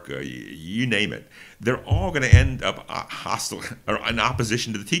York, you name it, they're all going to end up hostile or in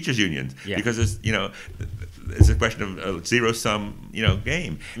opposition to the teachers' unions because it's a question of zero-sum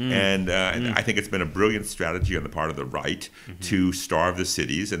game, and I think it's been a brilliant strategy on the part of the right to starve the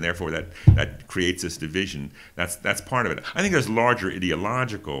cities, and therefore that creates this division. That's part of it. I think there's larger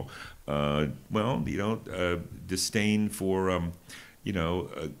ideological disdain for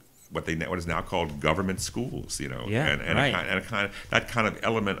what is now called government schools, that kind of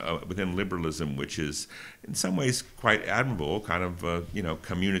element within liberalism, which is in some ways quite admirable, kind of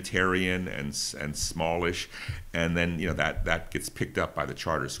communitarian and smallish, and then that gets picked up by the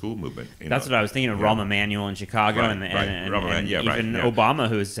charter school movement. That's what I was thinking of. Rahm Emanuel in Chicago, and even Obama,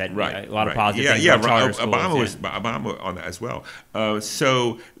 who has said a lot of positive things about charter schools. Obama on that as well.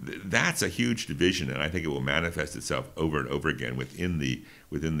 So that's a huge division, and I think it will manifest itself over and over again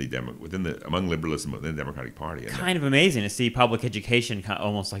among liberalism within the Democratic Party. And kind of amazing to see public education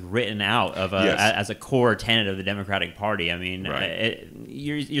almost like written out of as a core tenet of the Democratic Party. I mean,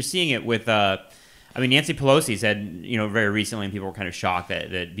 you're seeing it with. Nancy Pelosi said, very recently, and people were kind of shocked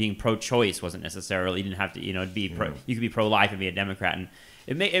that being pro-choice wasn't necessarily, you didn't have to, you could be pro-life and be a Democrat. And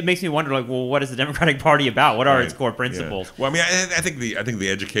it makes me wonder, like, well, what is the Democratic Party about? What are its core principles? Well, I mean, I think the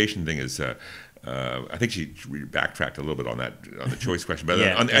education thing is. I think she backtracked a little bit on the choice question, but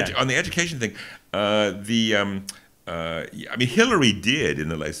on the education thing, Hillary did in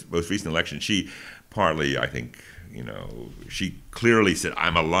the most recent election. She partly, I think, she clearly said,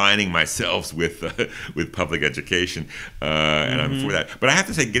 "I'm aligning myself with public education, and I'm for that." But I have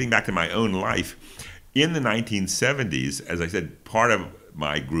to say, getting back to my own life, in the 1970s, as I said, part of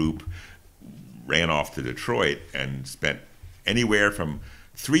my group ran off to Detroit and spent anywhere from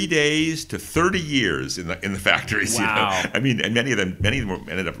 3 days to 30 years in the factories. Wow. I mean, and many of them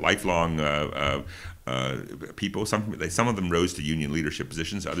ended up lifelong people. Some of them rose to union leadership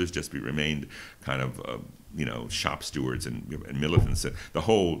positions. Others just remained kind of shop stewards and militants. The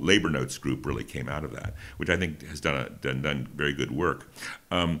whole labor notes group really came out of that, which I think has done very good work.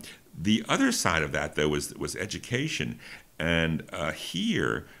 The other side of that, though, was education, and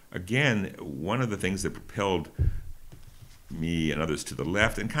here again, one of the things that propelled me and others to the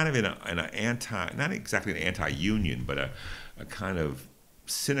left, and kind of in an not exactly an anti-union, but a kind of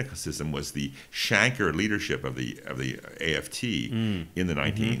cynicism was the Shanker leadership of the AFT in the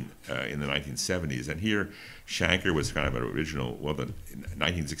 1970s, and here Shanker was kind of an original. Well, in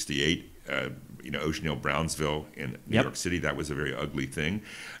 1968. Ocean Hill-Brownsville in New York City, that was a very ugly thing.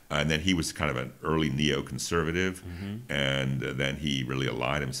 And then he was kind of an early neoconservative, and then he really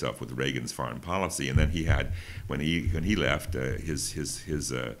allied himself with Reagan's foreign policy. And then he had, when he left, his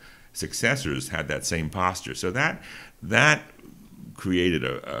successors had that same posture. So that created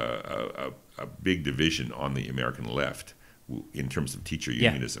a big division on the American left in terms of teacher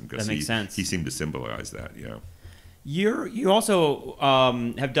unionism, because he seemed to symbolize that. You also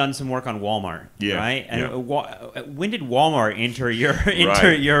have done some work on Walmart, right? And when did Walmart enter your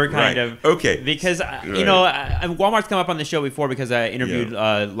kind of? Okay. Because Walmart's come up on the show before because I interviewed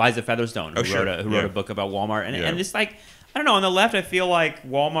Liza Featherstone, who wrote a book about Walmart, and it's like, I don't know, on the left I feel like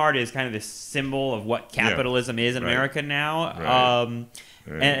Walmart is kind of this symbol of what capitalism is in America now.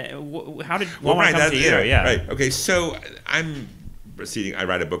 And how did Walmart come to you? Right. Okay. So I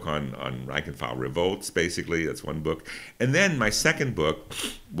write a book on rank and file revolts, basically. That's one book. And then my second book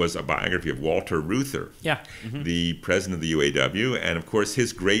was a biography of Walter Reuther, the president of the UAW. And of course,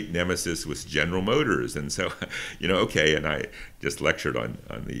 his great nemesis was General Motors. And so, and I just lectured on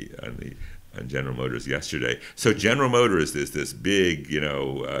General Motors yesterday. So General Motors is this big,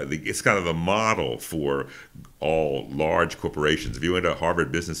 it's kind of the model for all large corporations. If you went to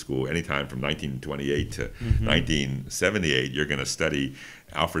Harvard Business School anytime from 1928 to 1978, you're going to study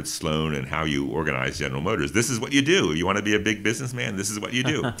Alfred Sloan and how you organize General Motors. This is what you do. You want to be a big businessman? This is what you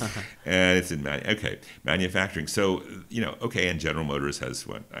do. And it's in manufacturing. So, and General Motors has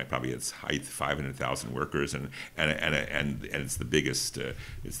probably its height 500,000 workers, and it's the biggest.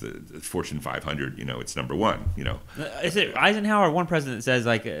 It's the Fortune 500. It's number one. Is it Eisenhower? One president says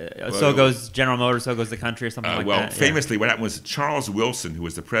so goes General Motors, so goes the country, or something like that. Famously, what happened was Charles Wilson, who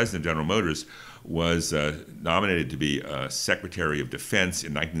was the president of General Motors, was nominated to be Secretary of Defense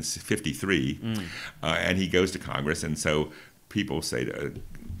in 1953, and he goes to Congress, and so people say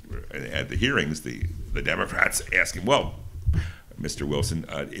at the hearings, the Democrats ask him, well, Mr. Wilson,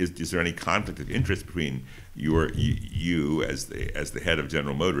 is there any conflict of interest between you as the head of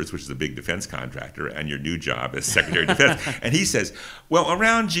General Motors, which is a big defense contractor, and your new job as Secretary of Defense? And he says, well,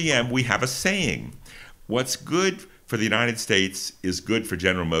 around GM we have a saying, what's good for the United States is good for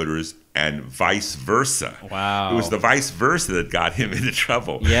General Motors, and vice versa. Wow. It was the vice versa that got him into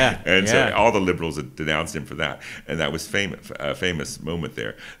trouble. So all the liberals had denounced him for that, and that was a famous moment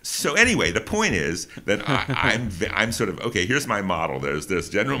there. So anyway, the point is that I'm sort of, okay, here's my model. There's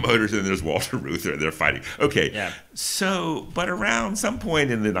General Motors and there's Walter Reuther, and they're fighting. Okay, so, but around some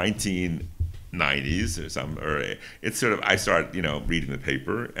point in the 1990s it's sort of, I started, reading the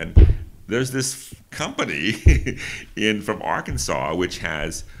paper, and there's this company from Arkansas which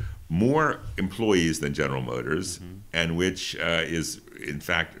has more employees than General Motors, and which is in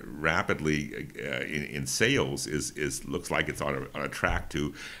fact rapidly in sales looks like it's on a track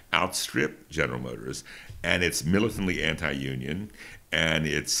to outstrip General Motors, and it's militantly anti-union, and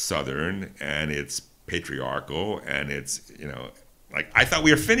it's Southern, and it's patriarchal, and it's I thought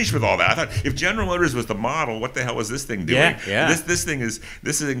we were finished with all that. I thought if General Motors was the model, what the hell was this thing doing? This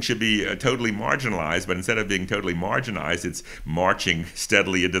thing should be totally marginalized, but instead of being totally marginalized, it's marching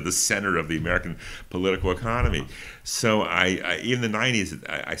steadily into the center of the American political economy. So in the 90s,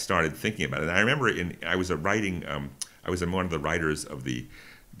 I started thinking about it. And I remember I was one of the writers of the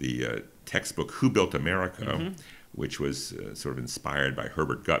textbook Who Built America, which was sort of inspired by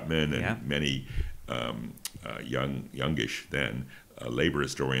Herbert Gutman and many youngish then labor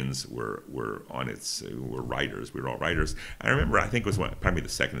historians were on its were writers. We were all writers. I remember, I think it was probably the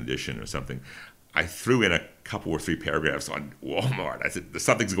second edition or something, I threw in a couple or three paragraphs on Walmart. I said,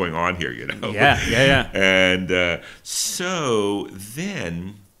 something's going on here, And so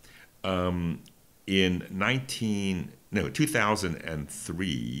then in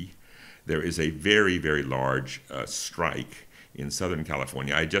 2003, there is a very, very large strike in Southern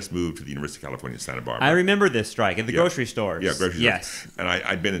California. I just moved to the University of California, Santa Barbara. I remember this strike at the grocery stores. Yeah, grocery stores. And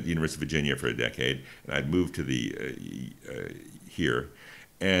I'd been at the University of Virginia for a decade, and I'd moved to here.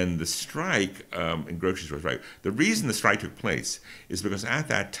 And the strike in grocery stores, right? The reason the strike took place is because at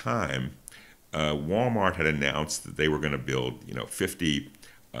that time, Walmart had announced that they were going to build, 50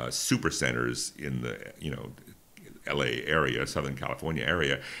 supercenters in the, LA area, Southern California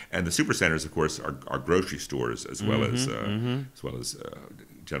area, and the supercenters, of course, are grocery stores as well as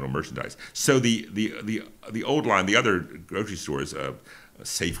general merchandise. So the old line, the other grocery stores,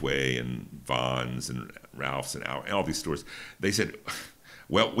 Safeway and Vons and Ralph's and all these stores, they said,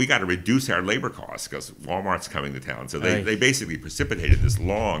 well, we got to reduce our labor costs because Walmart's coming to town. So they basically precipitated this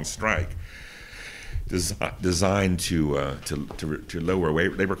long strike designed to lower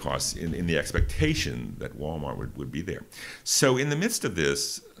labor costs in the expectation that Walmart would be there. So in the midst of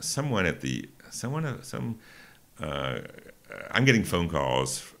this, I'm getting phone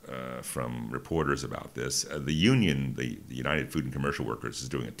calls from reporters about this. The union, the United Food and Commercial Workers, is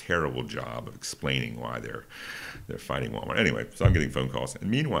doing a terrible job of explaining why they're fighting Walmart. Anyway, so I'm getting phone calls, and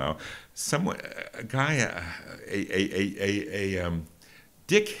meanwhile,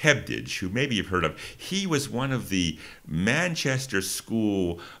 Dick Hebdige, who maybe you've heard of, he was one of the Manchester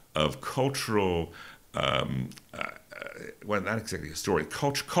School of Cultural. Well, not exactly historian,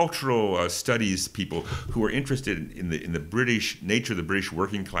 cultural studies people who were interested in the British nature of the British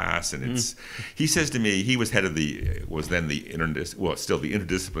working class, and he says to me, he was head of still the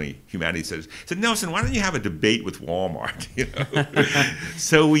interdisciplinary humanities. Said Nelson, why don't you have a debate with Walmart?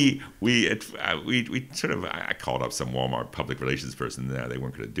 So we sort of, I called up some Walmart public relations person. No, they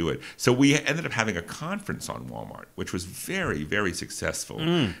weren't going to do it. So we ended up having a conference on Walmart, which was very, very successful.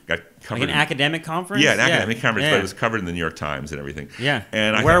 Got covered like an academic conference. Yeah, an academic conference, but it was covered in the New York Times and everything. Yeah.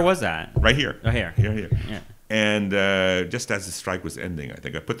 And where was that? Right here. Oh, here. Here. Yeah. And just as the strike was ending, I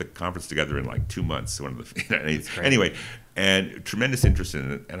think I put the conference together in like 2 months. Anyway, and tremendous interest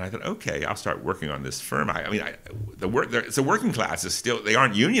in it. And I thought, okay, I'll start working on this firm. It's a working class is still, they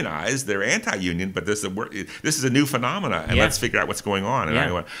aren't unionized, they're anti-union, but this is a new phenomena, and let's figure out what's going on.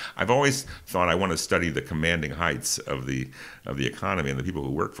 And I've always thought I want to study the commanding heights of the economy and the people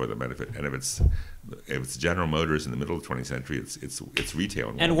who work for them. And if it's General Motors in the middle of the 20th century, it's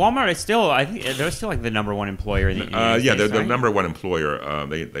retail. And Walmart is still, I think, they're still like the number one employer in the United States, they're right? the number one employer.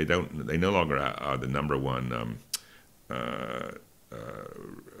 They no longer are the number one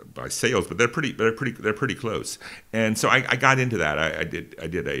by sales, but they're pretty close. And so I got into that. I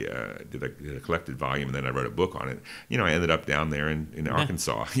did a collected volume, and then I wrote a book on it. I ended up down there in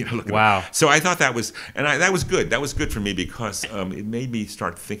Arkansas. Wow. So I thought that was good. That was good for me because it made me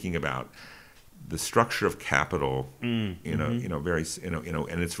start thinking about the structure of capital, and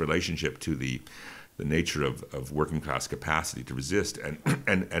its relationship to the nature of working class capacity to resist.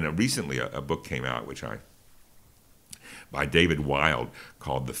 And recently a book came out by David Wild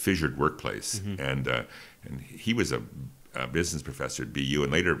called The Fissured Workplace, and he was a business professor at BU,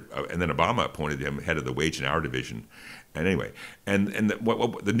 and later, and then Obama appointed him head of the Wage and Hour Division. And anyway,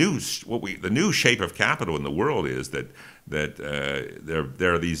 the new shape of capital in the world is that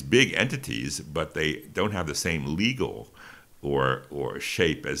there are these big entities, but they don't have the same legal or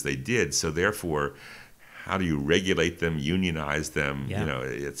shape as they did. So therefore, how do you regulate them, unionize them,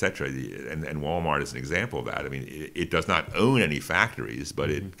 et cetera? And Walmart is an example of that. I mean, it does not own any factories, but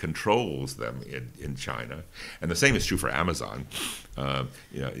it controls them in China. And the same is true for Amazon,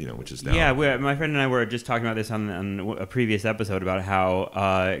 which is now. Yeah, my friend and I were just talking about this on a previous episode about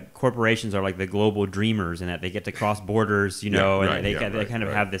how corporations are like the global dreamers, and that they get to cross borders, they kind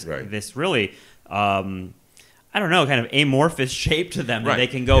of have this really. I don't know, kind of amorphous shape to them that they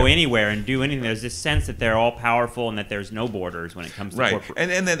can go anywhere and do anything. There's this sense that they're all powerful and that there's no borders when it comes to corporate.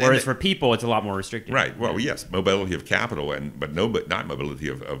 Whereas for people, it's a lot more restricted. Right. Well, yes, mobility of capital, but not mobility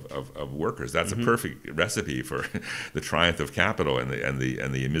of workers. That's a perfect recipe for the triumph of capital and the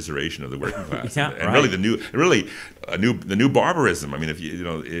immiseration of the working class. Really the new barbarism. I mean,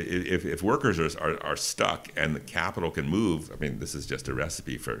 if workers are stuck and the capital can move, I mean, this is just a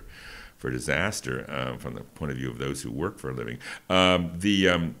recipe for disaster from the point of view of those who work for a living. They're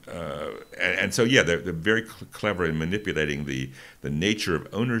very clever in manipulating the nature of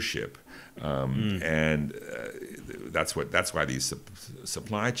ownership, and that's why these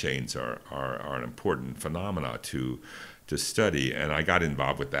supply chains are an important phenomena to study. And I got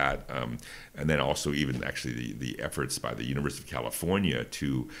involved with that, and then also even actually the efforts by the University of California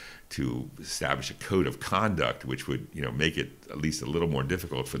to establish a code of conduct which would make it at least a little more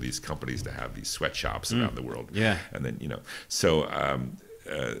difficult for these companies to have these sweatshops around the world. Yeah. And then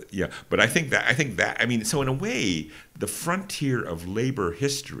but I think that so in a way the frontier of labor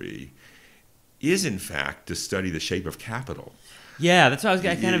history is in fact to study the shape of capital. Yeah, that's what I was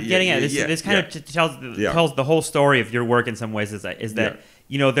kind of getting at. This kind of tells the whole story of your work in some ways. Is that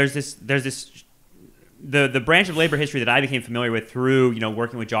there's this the branch of labor history that I became familiar with through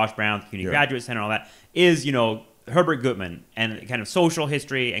working with Josh Brown, the CUNY Graduate Center, and all that is Herbert Gutmann and kind of social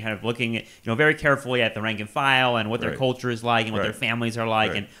history and kind of looking at very carefully at the rank and file and what their culture is like and what their families are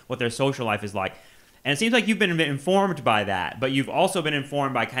like and what their social life is like. And it seems like you've been informed by that, but you've also been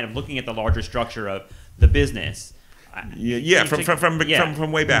informed by kind of looking at the larger structure of the business. Yeah,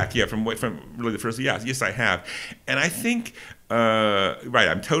 from way back. Yeah, from really the first. Yes, I have, and I think right.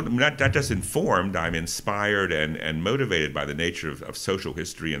 I'm totally not just informed. I'm inspired and motivated by the nature of social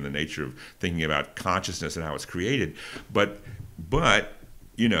history and the nature of thinking about consciousness and how it's created. But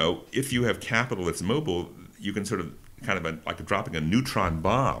if you have capital that's mobile, you can sort of like dropping a neutron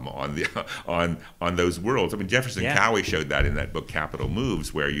bomb on the on those worlds. I mean, Jefferson Cowie showed that in that book Capital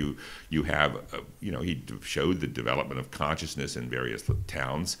Moves, where you have he showed the development of consciousness in various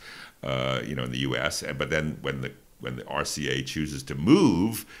towns, in the U.S. But then when the RCA chooses to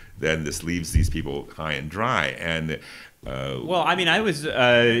move, then this leaves these people high and dry. And well, I mean, I was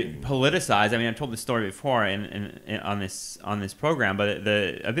politicized. I mean, I've told this story before on this program, but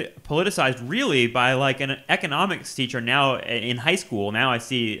a bit politicized really by like an economics teacher now in high school. Now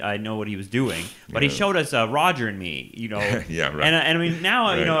I know what he was doing, but he showed us Roger and Me, Yeah, right. And I mean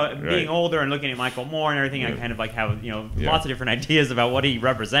now being right. older and looking at Michael Moore and everything, I kind of like have lots of different ideas about what he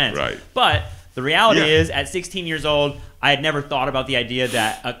represents. Right. But the reality is, at 16 years old, I had never thought about the idea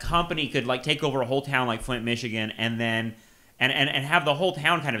that a company could like take over a whole town like Flint, Michigan, and then and have the whole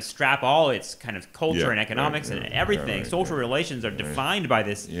town kind of strap all its kind of culture and economics and everything. Social relations are defined by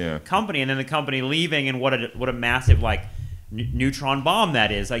this company, and then the company leaving, and what a massive like neutron bomb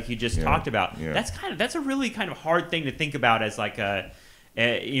that is, like you just talked about. Yeah. That's a really kind of hard thing to think about as like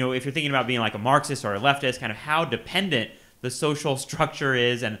if you're thinking about being like a Marxist or a leftist, kind of how dependent the social structure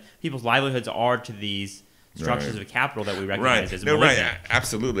is and people's livelihoods are to these structures of capital that we recognize as malignant. Right,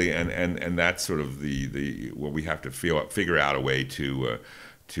 absolutely, and that's sort of the what we have to figure out a way to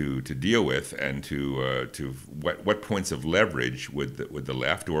deal with, and to what points of leverage would the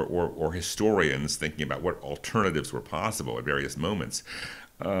left or historians thinking about what alternatives were possible at various moments.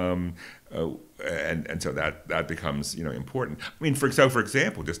 And so that becomes important. I mean, for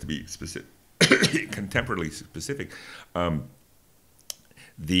example, just to be specific. Contemporarily specific,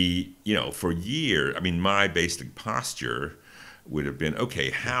 for years, I mean, my basic posture would have been,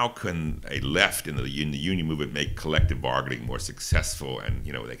 okay, how can a left in the union movement make collective bargaining more successful, and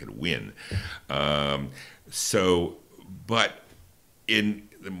they could win. But in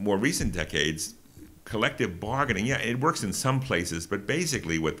the more recent decades, collective bargaining, it works in some places, but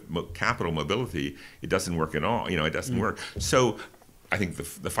basically with capital mobility, it doesn't work at all. It doesn't work. So I think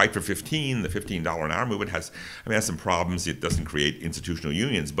the fight for the $15 an hour movement has some problems. It doesn't create institutional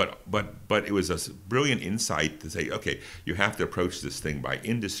unions, but it was a brilliant insight to say, okay, you have to approach this thing by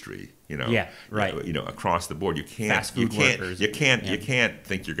industry. Across the board. You can't fast food workers. You can't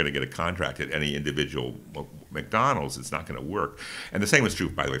think you're going to get a contract at any individual McDonald's. It's not going to work. And the same was true,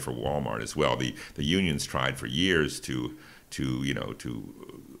 by the way, for Walmart as well. The unions tried for years to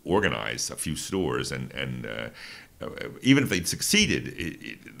organize a few stores, and even if they'd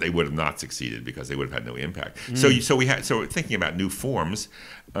succeeded, they would have not succeeded because they would have had no impact. So thinking about new forms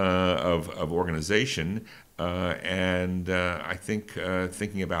of organization, and I think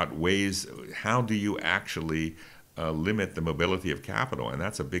thinking about ways, how do you actually limit the mobility of capital? And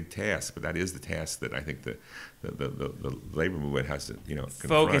that's a big task, but that is the task that I think the labor movement has to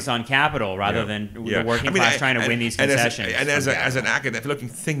focus on capital rather than the working class trying to win these concessions. And as an academic,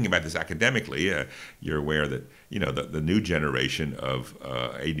 thinking about this academically, you're aware that the new generation of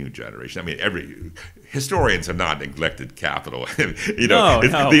a new generation. I mean, every historians have not neglected capital.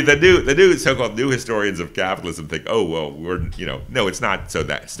 The new so-called new historians of capitalism think, oh well, no, it's not. So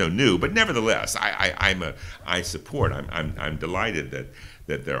that's no new. But nevertheless, I support. I'm delighted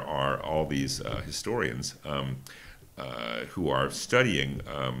that there are all these historians who are studying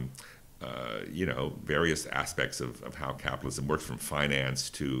various aspects of how capitalism works, from finance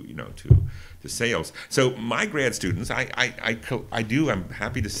to sales. So my grad students, I'm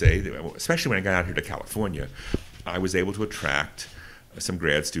happy to say that, especially when I got out here to California, I was able to attract some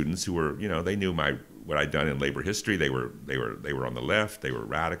grad students who were, they knew what I'd done in labor history. They were on the left. They were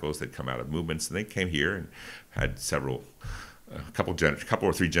radicals. They'd come out of movements, and they came here and had a couple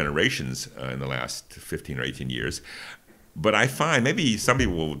or three generations in the last 15 or 18 years. But I find, maybe some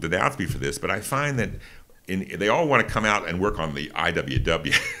people will denounce me for this, but I find that they all want to come out and work on the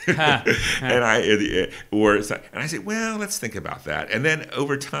IWW, and I say, well, let's think about that. And then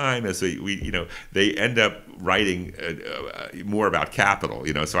over time, as they end up writing more about capital.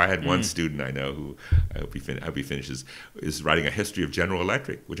 So I had one student I know who I hope he finishes, is writing a history of General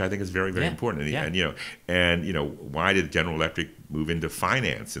Electric, which I think is very, very important. And why did General Electric move into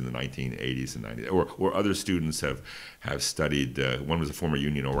finance in the 1980s and 90s? Or other students have studied. One was a former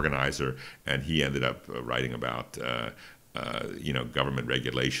union organizer, and he ended up writing about government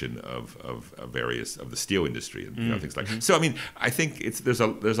regulation of various of the steel industry and things like that. So I mean, I think there's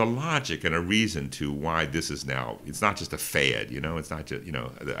a logic and a reason to why this is now. It's not just a fad, It's not just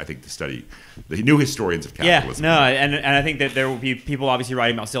I think to study the new historians of capitalism. Yeah, no, and I think that there will be people obviously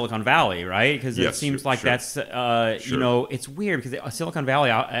writing about Silicon Valley, right? Because it seems like that's it's weird because Silicon Valley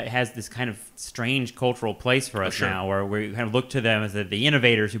has this kind of strange cultural place for us now, where we kind of look to them as the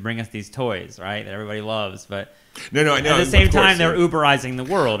innovators who bring us these toys, right? That everybody loves, but. No, I know. At the same time, they're Uberizing the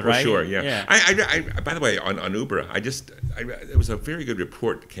world, right? Sure, yeah. I by the way, on Uber, there was a very good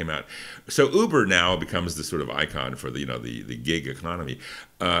report that came out. So Uber now becomes the sort of icon for the gig economy,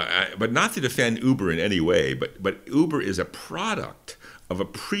 but not to defend Uber in any way, but Uber is a product of a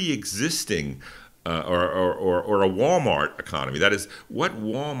pre-existing or a Walmart economy. That is what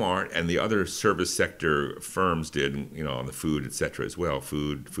Walmart and the other service sector firms did, on the food, et cetera, as well,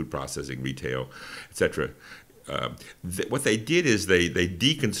 food processing, retail, et cetera. What they did is they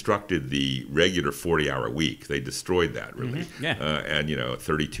deconstructed the regular 40-hour week. They destroyed that, really. And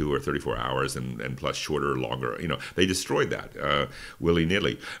 32 or 34 hours and plus shorter, longer. They destroyed that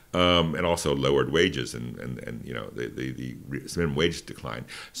willy-nilly, and also lowered wages and the minimum wage declined.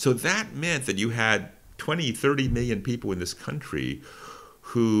 So that meant that you had 20, 30 million people in this country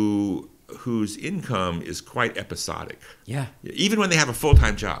whose income is quite episodic. Yeah. Even when they have a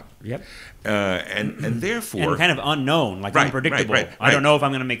full-time job. Yep. And therefore... And kind of unknown, unpredictable. Right. I don't know if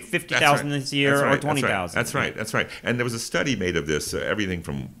I'm going to make $50,000 this year or $20,000. That's right. And there was a study made of this, everything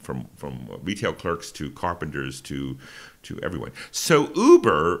from retail clerks to carpenters to everyone. So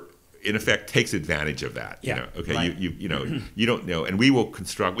Uber, in effect, takes advantage of that. Yeah. You don't know, and we will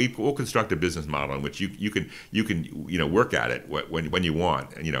construct a business model in which you can work at it when you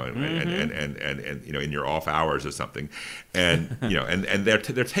want, and and in your off hours or something, and and they're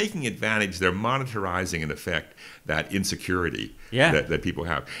taking advantage. They're monetizing in effect that insecurity that people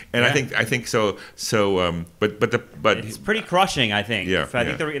have, and I think so. But it's pretty crushing. I think. Yeah. So I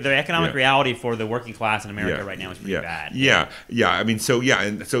think the economic reality for the working class in America right now is pretty bad. I mean,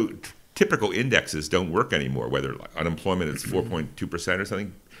 and so typical indexes don't work anymore. Whether unemployment is 4.2% or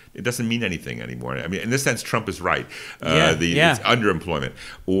something, it doesn't mean anything anymore. I mean, in this sense, Trump is right. It's underemployment,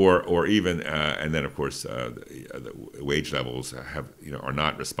 or even, and then of course, the wage levels are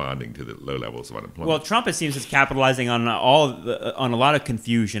not responding to the low levels of unemployment. Well, Trump, it seems, is capitalizing on on a lot of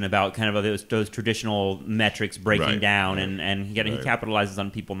confusion about kind of those traditional metrics breaking down, and he capitalizes on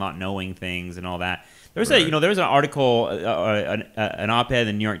people not knowing things and all that. There was there was an article, an op-ed in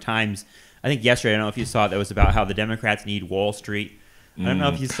the New York Times, I think yesterday. I don't know if you saw it. That was about how the Democrats need Wall Street. I don't know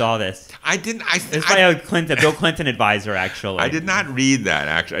if you saw this. I didn't. It's by a Bill Clinton advisor, actually. I did not read that.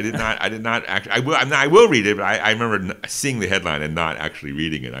 Actually, I did not. Actually, I will read it, but I remember seeing the headline and not actually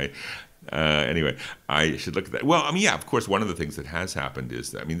reading it. Anyway, I should look at that. Well, I mean, of course, one of the things that has happened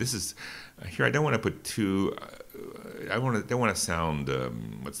is that, this is here. I don't want to put too. I don't want to sound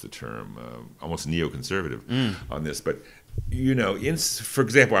what's the term? Almost neoconservative on this, but for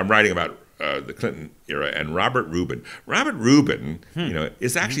example, I'm writing about the Clinton era and Robert Rubin. Robert Rubin,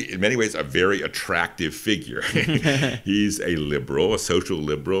 is actually in many ways a very attractive figure. He's a liberal, a social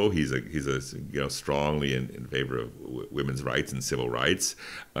liberal. He's a strongly in favor of women's rights and civil rights.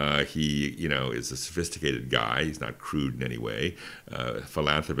 He is a sophisticated guy. He's not crude in any way.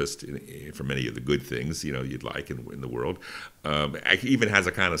 Philanthropist for many of the good things you'd like in the world. He even has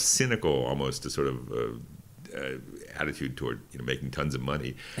a kind of cynical, almost a sort of attitude toward making tons of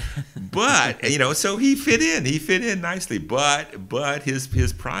money, but so he fit in nicely. But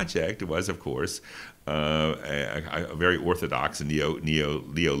his project was, of course, a very orthodox and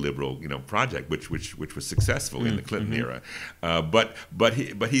neoliberal project, which was successful in the Clinton era. But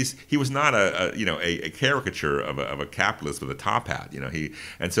he was not a caricature of a capitalist with a top hat.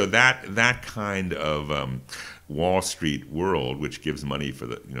 And so that kind of Wall Street world, which gives money for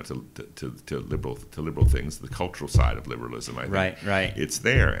the to liberal things, the cultural side of liberalism. I think it's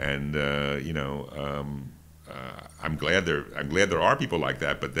there, and I'm glad there are people like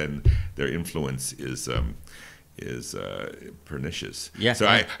that, but then their influence is pernicious. Yeah. So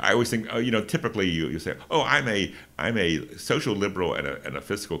I always think, typically you say, I'm a social liberal and a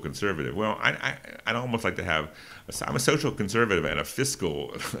fiscal conservative. Well, I'd almost like to have. I'm a social conservative and a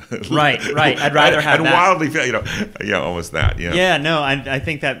fiscal. Right. I'd rather have and that. Wildly, almost that. Yeah. No, I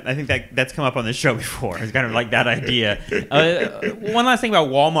think that's come up on this show before. It's kind of like that idea. One last thing about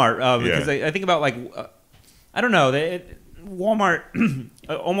Walmart, because I think about I don't know. Walmart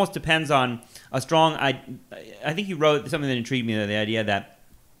almost depends on a strong. I think you wrote something that intrigued me. The idea that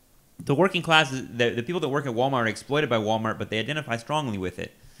the working classes, the people that work at Walmart, are exploited by Walmart, but they identify strongly with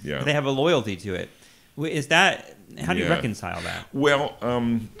it. Yeah. They have a loyalty to it. Is that how do you Yeah. reconcile that? Well,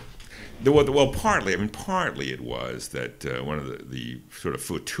 partly it was that one of the sort of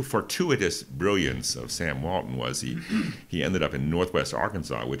fortuitous brilliance of Sam Walton was he ended up in Northwest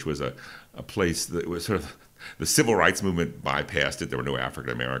Arkansas, which was a place that was sort of the civil rights movement bypassed it. There were no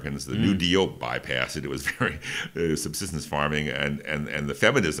African Americans. The New Deal bypassed it. It was very subsistence farming, and the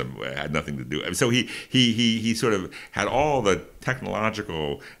feminism had nothing to do. So he sort of had all the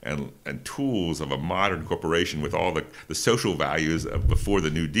technological and tools of a modern corporation with all the social values of before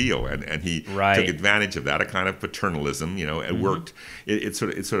the New Deal, and he took advantage of that, a kind of paternalism, and worked. It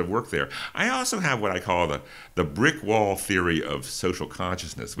sort of worked there. I also have what I call the brick wall theory of social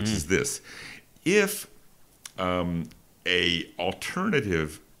consciousness, which is this: if a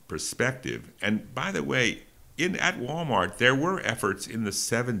alternative perspective, and by the way, at Walmart there were efforts in the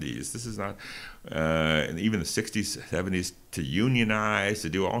 70s. This is not, and even the 60s, 70s, to unionize, to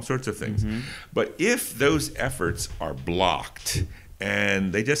do all sorts of things. But if those efforts are blocked,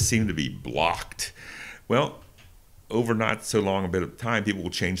 and they just seem to be blocked, well, over not so long a bit of time, people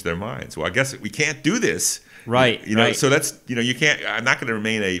will change their minds. Well, I guess we can't do this. Right. So that's, you can't, I'm not going to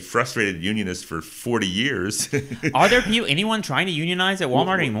remain a frustrated unionist for 40 years. Are there anyone trying to unionize at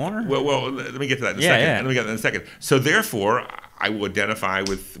Walmart anymore? Well, let me get to that in a second. Let me get to that in a second. So therefore, I will identify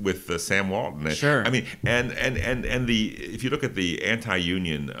with Sam Walton. Sure. I mean, and if you look at the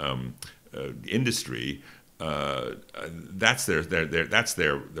anti-union industry, that's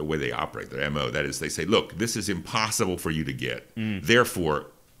the way they operate, their MO. That is, they say, look, this is impossible for you to get.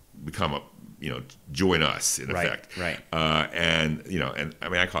 Therefore, become join us in effect. Right. And I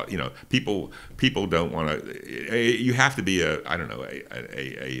mean, I call it, people don't want to. You have to be a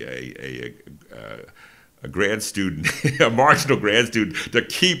grad student, a marginal grad student, to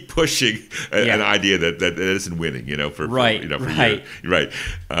keep pushing an idea that isn't winning. For years.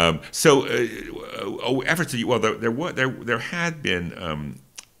 So efforts to there had been.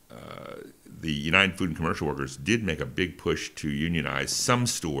 The United Food and Commercial Workers did make a big push to unionize some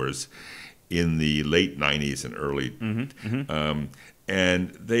stores in the late 90s and early, and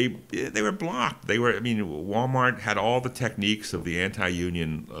they were blocked. Walmart had all the techniques of the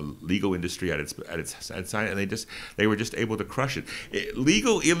anti-union legal industry at its side, and they were just able to crush it.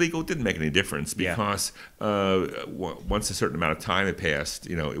 Legal, illegal didn't make any difference because once a certain amount of time had passed,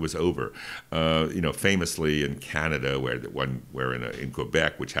 it was over. Famously in Canada, where in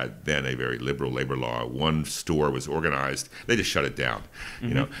Quebec, which had then a very liberal labor law, one store was organized, they just shut it down.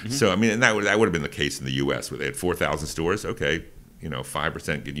 So I mean, and that would have been the case in the U.S. where they had 4,000 stores. Okay.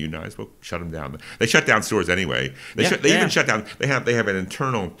 5% get unionized. Well, shut them down. They shut down stores anyway. They even shut down. They have an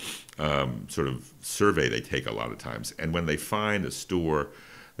internal sort of survey they take a lot of times, and when they find a store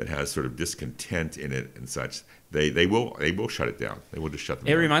that has sort of discontent in it and such, they will shut it down. They will just shut them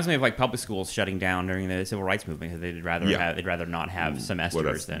down. It reminds me of like public schools shutting down during the civil rights movement because they'd rather not have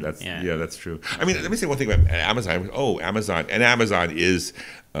semesters that's true. I mean, let me say one thing about Amazon. Amazon is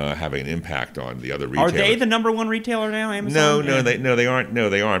having an impact on the other retailers. Are they the number one retailer now? Amazon? No, they aren't. No,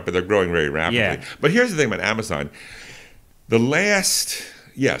 they aren't. But they're growing very rapidly. Yeah. But here's the thing about Amazon: the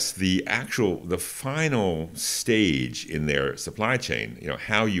final stage in their supply chain,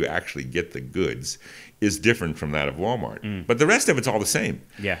 how you actually get the goods, is different from that of Walmart. But the rest of it's all the same.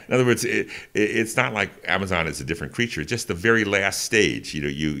 Yeah. In other words, it's not like Amazon is a different creature. It's just the very last stage.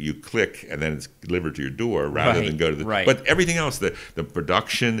 You click and then it's delivered to your door rather than go to the. Right. But everything else, the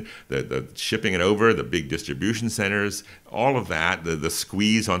production, the shipping it over, the big distribution centers, all of that, the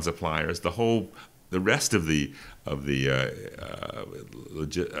squeeze on suppliers, the rest of the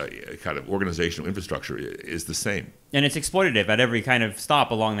kind of organizational infrastructure is the same. And it's exploitative at every kind of stop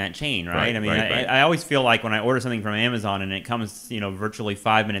along that chain, right? I always feel like when I order something from Amazon and it comes, virtually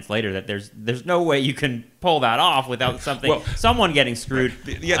 5 minutes later, that there's no way you can pull that off without someone getting screwed.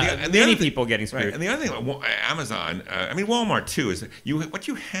 Many people getting screwed. Right. And the other thing about Amazon, Walmart too, is what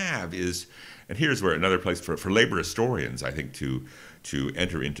you have is, and here's where another place for labor historians, I think, to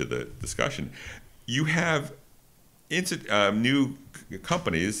enter into the discussion. You have new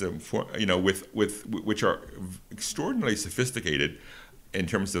companies, which are extraordinarily sophisticated in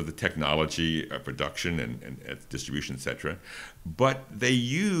terms of the technology, production, and distribution, etc. But they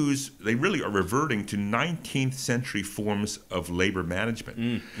really are reverting to 19th century forms of labor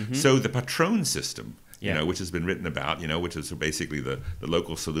management. So the patron system which has been written about, which is basically the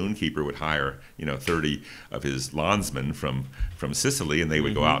local saloon keeper would hire, 30 of his lawnsmen from Sicily, and they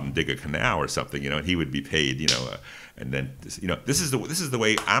would go out and dig a canal or something, and he would be paid, and then, this is the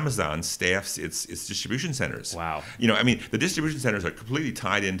way Amazon staffs its distribution centers. Wow. The distribution centers are completely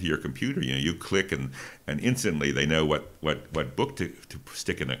tied into your computer. You click and instantly they know what book to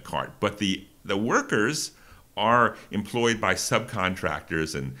stick in a cart. But the workers are employed by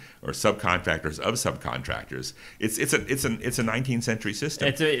subcontractors or subcontractors of subcontractors. It's a 19th century system.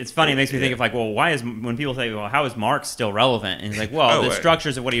 It's funny. It makes me think of when people say, well, how is Marx still relevant? And he's like, well, the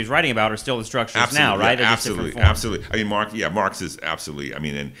structures of what he was writing about are still the structures now, right? Yeah, absolutely. Marx is absolutely.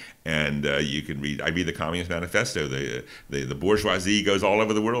 And you can read. I read the Communist Manifesto. The bourgeoisie goes all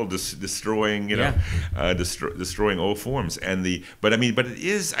over the world, destroying, destroying old forms. But it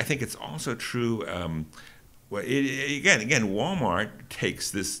is. I think it's also true. Well, again, Walmart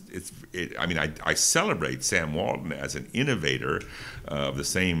takes this. I celebrate Sam Walton as an innovator of the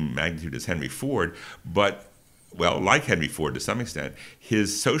same magnitude as Henry Ford, but like Henry Ford to some extent,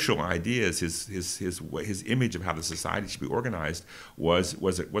 his social ideas, his image of how the society should be organized was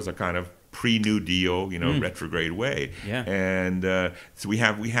a kind of pre-New Deal, retrograde way. Yeah. And so we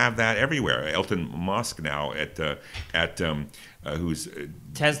have that everywhere. Elon Musk now who's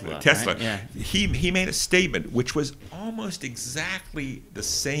Tesla. Tesla. Right? Yeah. He made a statement which was almost exactly the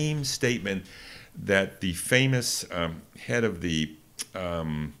same statement that the famous head of the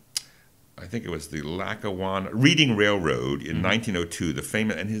I think it was the Lackawanna Reading Railroad in 1902. The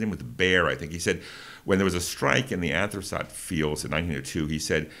famous, and his name was Bear, I think. He said when there was a strike in the anthracite fields in 1902, he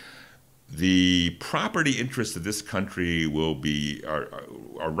said, the property interests of this country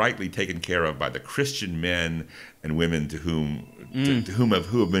are rightly taken care of by the Christian men and women who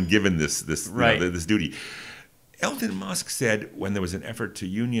have been given this this duty. Elon Musk said when there was an effort to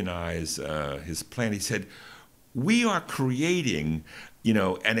unionize his plan, he said, "We are creating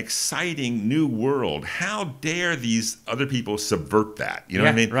an exciting new world. How dare these other people subvert that?" You know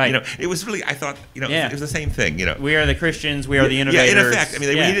what I mean? Right. It was really, I thought, it was the same thing. We are the Christians. We are the innovators. Yeah, in effect. We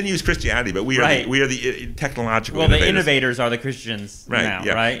didn't use Christianity, but we are the technological innovators. The innovators are the Christians now,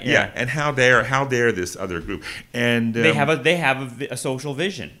 right? Yeah. And how dare this other group? And they have a social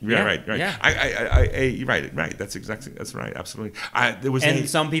vision. Yeah, right. Yeah. Right. That's right. Absolutely.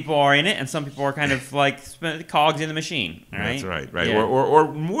 Some people are in it, and some people are kind of like cogs in the machine. Right? That's right. Yeah. Or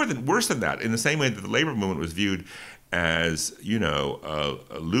worse than that, in the same way that the labor movement was viewed as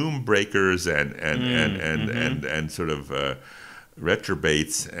loom breakers and sort of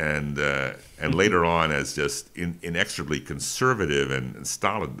retrobates and later on as just inexorably conservative and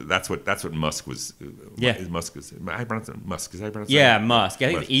stolid. That's what Musk was. Musk is. I pronounce it Musk. Is I pronounce it? Yeah, Musk. I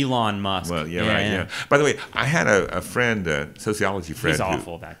think it's Elon Musk. Well, yeah. By the way, I had a friend, a sociology friend. He's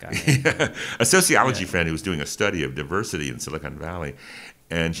awful, that guy. A sociology friend who was doing a study of diversity in Silicon Valley,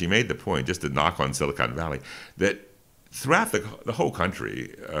 and she made the point, just to knock on Silicon Valley, that throughout the whole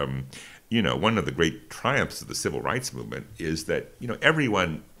country. One of the great triumphs of the civil rights movement is that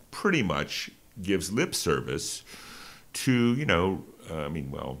everyone pretty much gives lip service to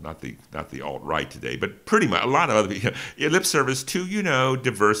not the alt-right today, but pretty much a lot of other people lip service to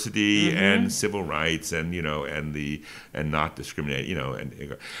diversity and civil rights and and not discriminate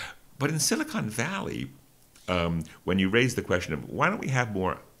but in Silicon Valley, when you raise the question of why don't we have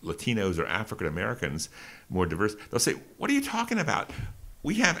more Latinos or African Americans, more diverse, they'll say, "What are you talking about?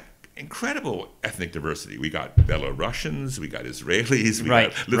 We have incredible ethnic diversity. We got Belarusians, we got Israelis, we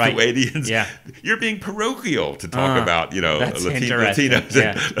got Lithuanians. Yeah. You're being parochial to talk about Latinos.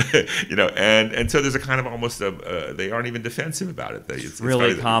 And so there's a kind of almost they aren't even defensive about it. It's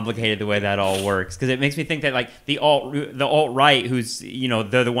really complicated the way that all works, because it makes me think that like the alt-right, who's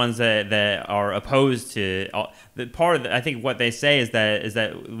they're the ones that are opposed to the part of I think what they say is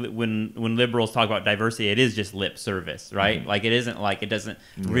that when liberals talk about diversity, it is just lip service, right? Mm-hmm. Like it isn't like it doesn't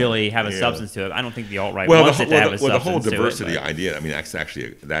really have a substance to it. I don't think the alt-right wants it to have a substance to it. The whole diversity idea, that's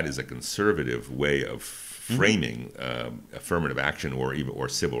actually that is a conservative way of framing affirmative action or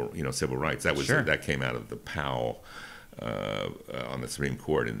civil rights. That was that came out of the Powell on the Supreme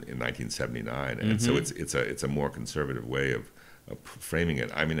Court in 1979, and so it's a more conservative way of framing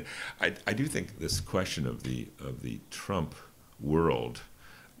it. I do think this question of the Trump world.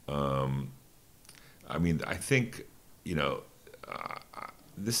 I think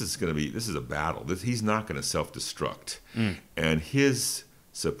this is a battle. He's not going to self-destruct, and his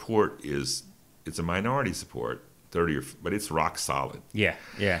support it's a minority support, but it's rock solid. Yeah.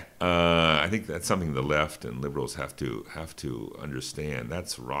 I think that's something the left and liberals have to understand.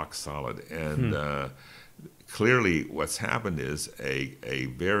 That's rock solid, and clearly, what's happened is a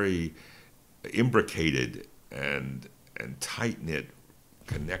very imbricated and tight-knit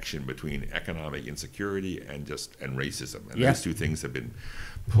connection between economic insecurity and racism, and those two things have been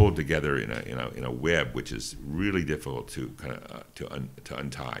pulled together in a web which is really difficult to kind of to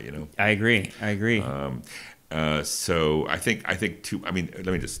untie. I agree. So I think let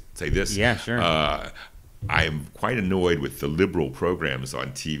me just say this. Yeah, sure. I am quite annoyed with the liberal programs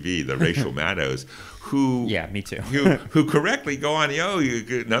on TV, the racial maddos, who me too. who correctly go on,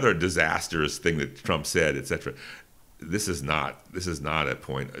 another disastrous thing that Trump said, etc. This is not a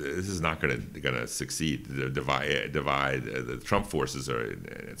point. This is not going to succeed. Divide the Trump forces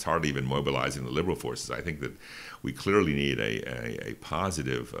it's hardly even mobilizing the liberal forces. I think that we clearly need a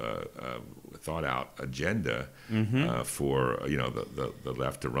positive, thought out agenda for the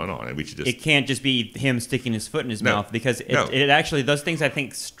left to run on, and we should just. It can't just be him sticking his foot in his mouth, because it actually, those things I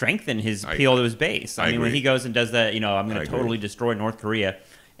think strengthen his appeal to his base. I mean, when he goes and does that, I'm going to totally destroy North Korea.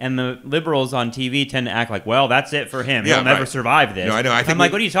 And the liberals on TV tend to act like, well, that's it for him. He'll never survive this. No, I know. I'm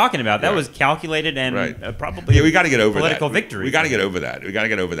like, what are you talking about? That was calculated and probably we got to get over political that. victory. We got to get over that. We got to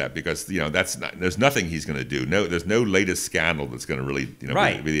get over that because there's nothing he's going to do. There's no latest scandal that's going to really be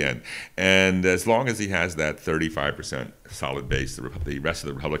the end. And as long as he has that 35% solid base, the rest of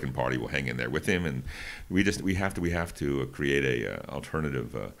the Republican Party will hang in there with him. And we have to create a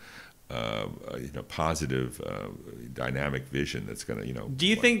alternative. Positive, dynamic vision that's going to, Do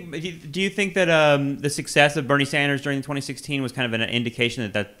you think that the success of Bernie Sanders during 2016 was kind of an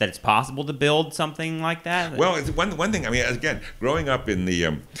indication that it's possible to build something like that? Well, it's one thing. I mean, again, growing up in the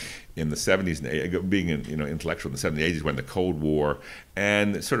 70s and being intellectual in the 70s and 80s, when the Cold War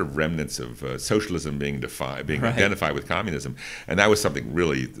and sort of remnants of socialism being identified with communism, and that was something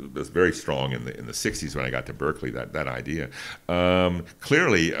really was very strong in the 60s when I got to Berkeley. That idea.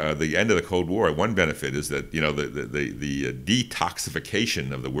 Clearly, the end of the Cold War. One benefit is that the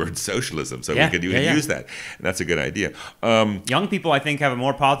detoxification of the word socialism. So we could use that, and that's a good idea. Young people, I think, have a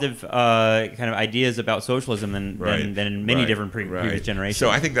more positive kind of ideas about socialism than in many different previous generations. So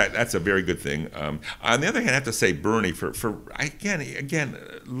I think that's a very good thing. On the other hand, I have to say Bernie again,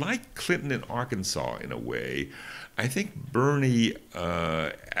 like Clinton in Arkansas in a way, I think Bernie,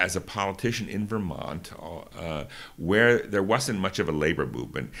 as a politician in Vermont, where there wasn't much of a labor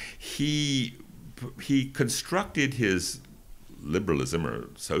movement, he constructed his liberalism or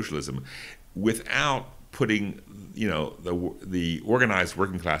socialism without putting the organized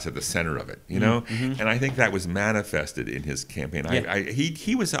working class at the center of it, and I think that was manifested in his campaign. He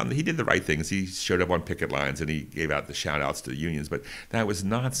did the right things. He showed up on picket lines and he gave out the shout outs to the unions, but that was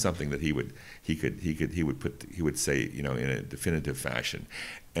not something that he would say in a definitive fashion.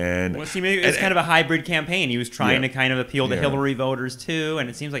 And it's kind of a hybrid campaign. He was trying to kind of appeal to Hillary voters too, and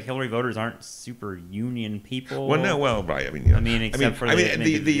it seems like Hillary voters aren't super union people. Well, no, right. I mean, except for the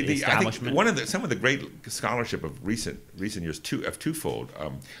establishment. I think some of the great scholarship of recent years twofold.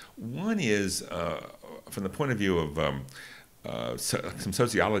 One is from the point of view of some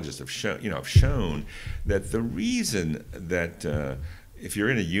sociologists have shown that the reason that if you're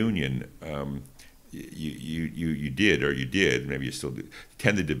in a union, you did, maybe you still do,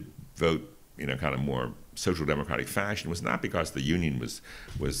 tended to vote kind of more social democratic fashion was not because the union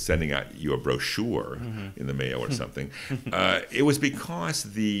was sending out you a brochure in the mail or something. It was because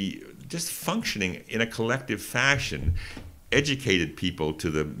just functioning in a collective fashion educated people to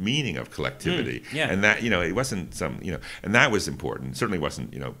the meaning of collectivity, and that it wasn't and that was important. It certainly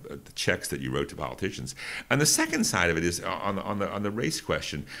wasn't the checks that you wrote to politicians. And the second side of it is on the race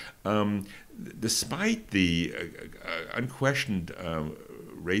question. Despite the unquestioned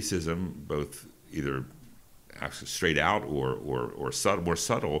racism, both either straight out or subtle, more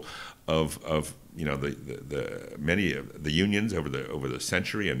subtle, of the many of the unions over the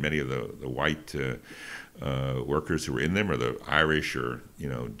century, and many of the white workers who were in them, or the Irish or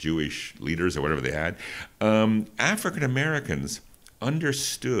Jewish leaders or whatever they had, African Americans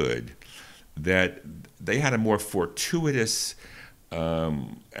understood that they had a more fortuitous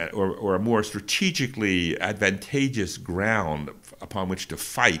or a more strategically advantageous ground upon which to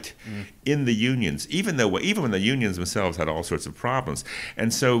fight in the unions, even when the unions themselves had all sorts of problems.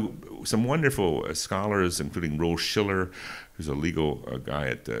 And so some wonderful scholars, including Roel Schiller, who's a legal guy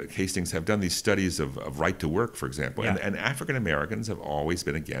at Hastings, have done these studies of right to work, for example. And African Americans have always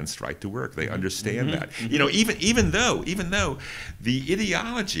been against right to work. They understand that. Even though the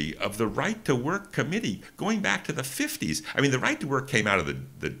ideology of the Right to Work Committee, going back to the 50s, I mean, the Right to Work came out of the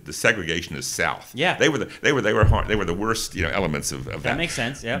segregationist South. Yeah, they were the worst elements of that. That makes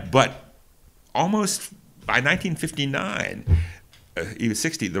sense. Yeah, but almost by 1959. even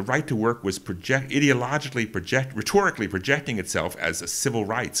 60, the right to work was rhetorically projecting itself as a civil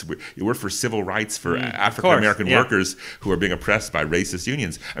rights. We're for civil rights for African American workers who are being oppressed by racist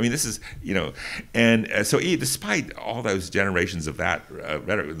unions. I mean, this is, and so despite all those generations of that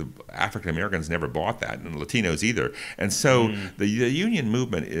rhetoric, the African Americans never bought that, and Latinos either. And so the union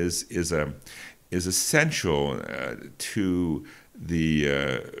movement is essential to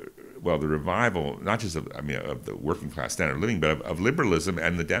the revival, not just of the working class standard of living, but of liberalism,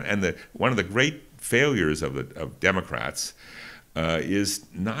 and one of the great failures of Democrats is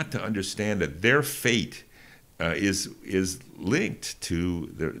not to understand that their fate is linked to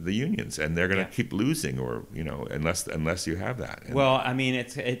the unions, and they're going to keep losing, or unless you have that. And well, I mean,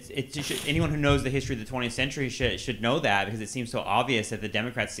 it's anyone who knows the history of the 20th century should know that, because it seems so obvious that the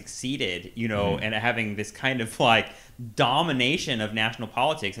Democrats succeeded, and having this kind of like domination of national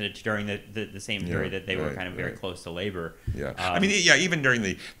politics during the same period that they were kind of very close to labor. Yeah, I mean, even during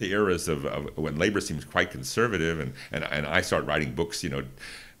the eras of when labor seems quite conservative, and I start writing books,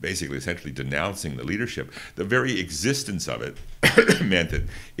 basically essentially denouncing the leadership, the very existence of it meant that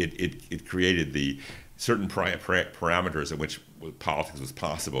it created the certain parameters in which politics was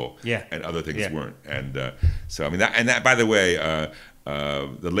possible, and other things weren't. And so I mean that by the way,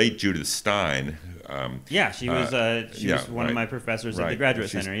 the late Judith Stein. She was one of my professors at the Graduate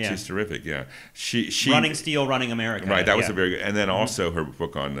Center. Yeah, she's terrific. Yeah, she Running Steel, Running America. Right, that was a very good. And then also her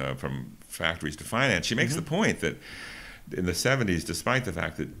book on From Factories to Finance. She makes the point that in the 70s, despite the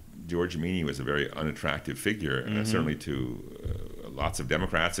fact that George Meany was a very unattractive figure, certainly to lots of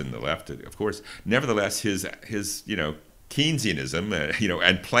Democrats and the left, of course, nevertheless, his Keynesianism,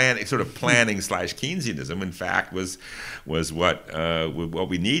 and planning / Keynesianism, in fact, was what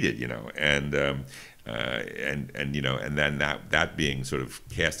we needed, and then that being sort of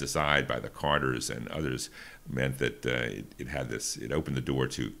cast aside by the Carters and others meant that it opened the door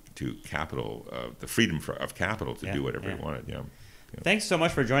to capital, the freedom of capital to do whatever it wanted. Yeah. Thanks so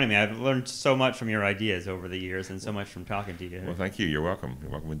much for joining me. I've learned so much from your ideas over the years, and so much from talking to you. Well, thank you. You're welcome.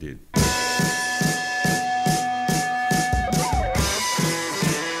 You're welcome indeed.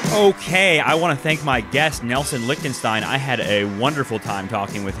 Okay, I want to thank my guest, Nelson Lichtenstein. I had a wonderful time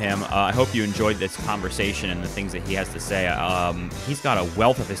talking with him. I hope you enjoyed this conversation and the things that he has to say. He's got a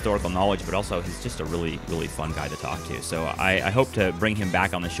wealth of historical knowledge, but also he's just a really, really fun guy to talk to. So I hope to bring him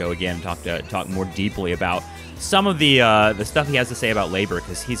back on the show again and talk more deeply about some of the stuff he has to say about labor,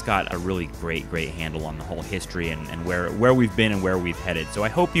 because he's got a really great handle on the whole history and where we've been and where we've headed. So I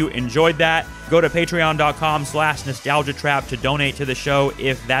hope you enjoyed that. Go to patreon.com/nostalgiatrap to donate to the show.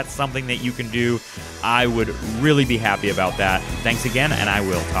 If that's something that you can do, I would really be happy about that. Thanks again, and I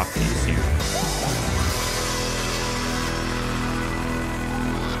will talk to you soon.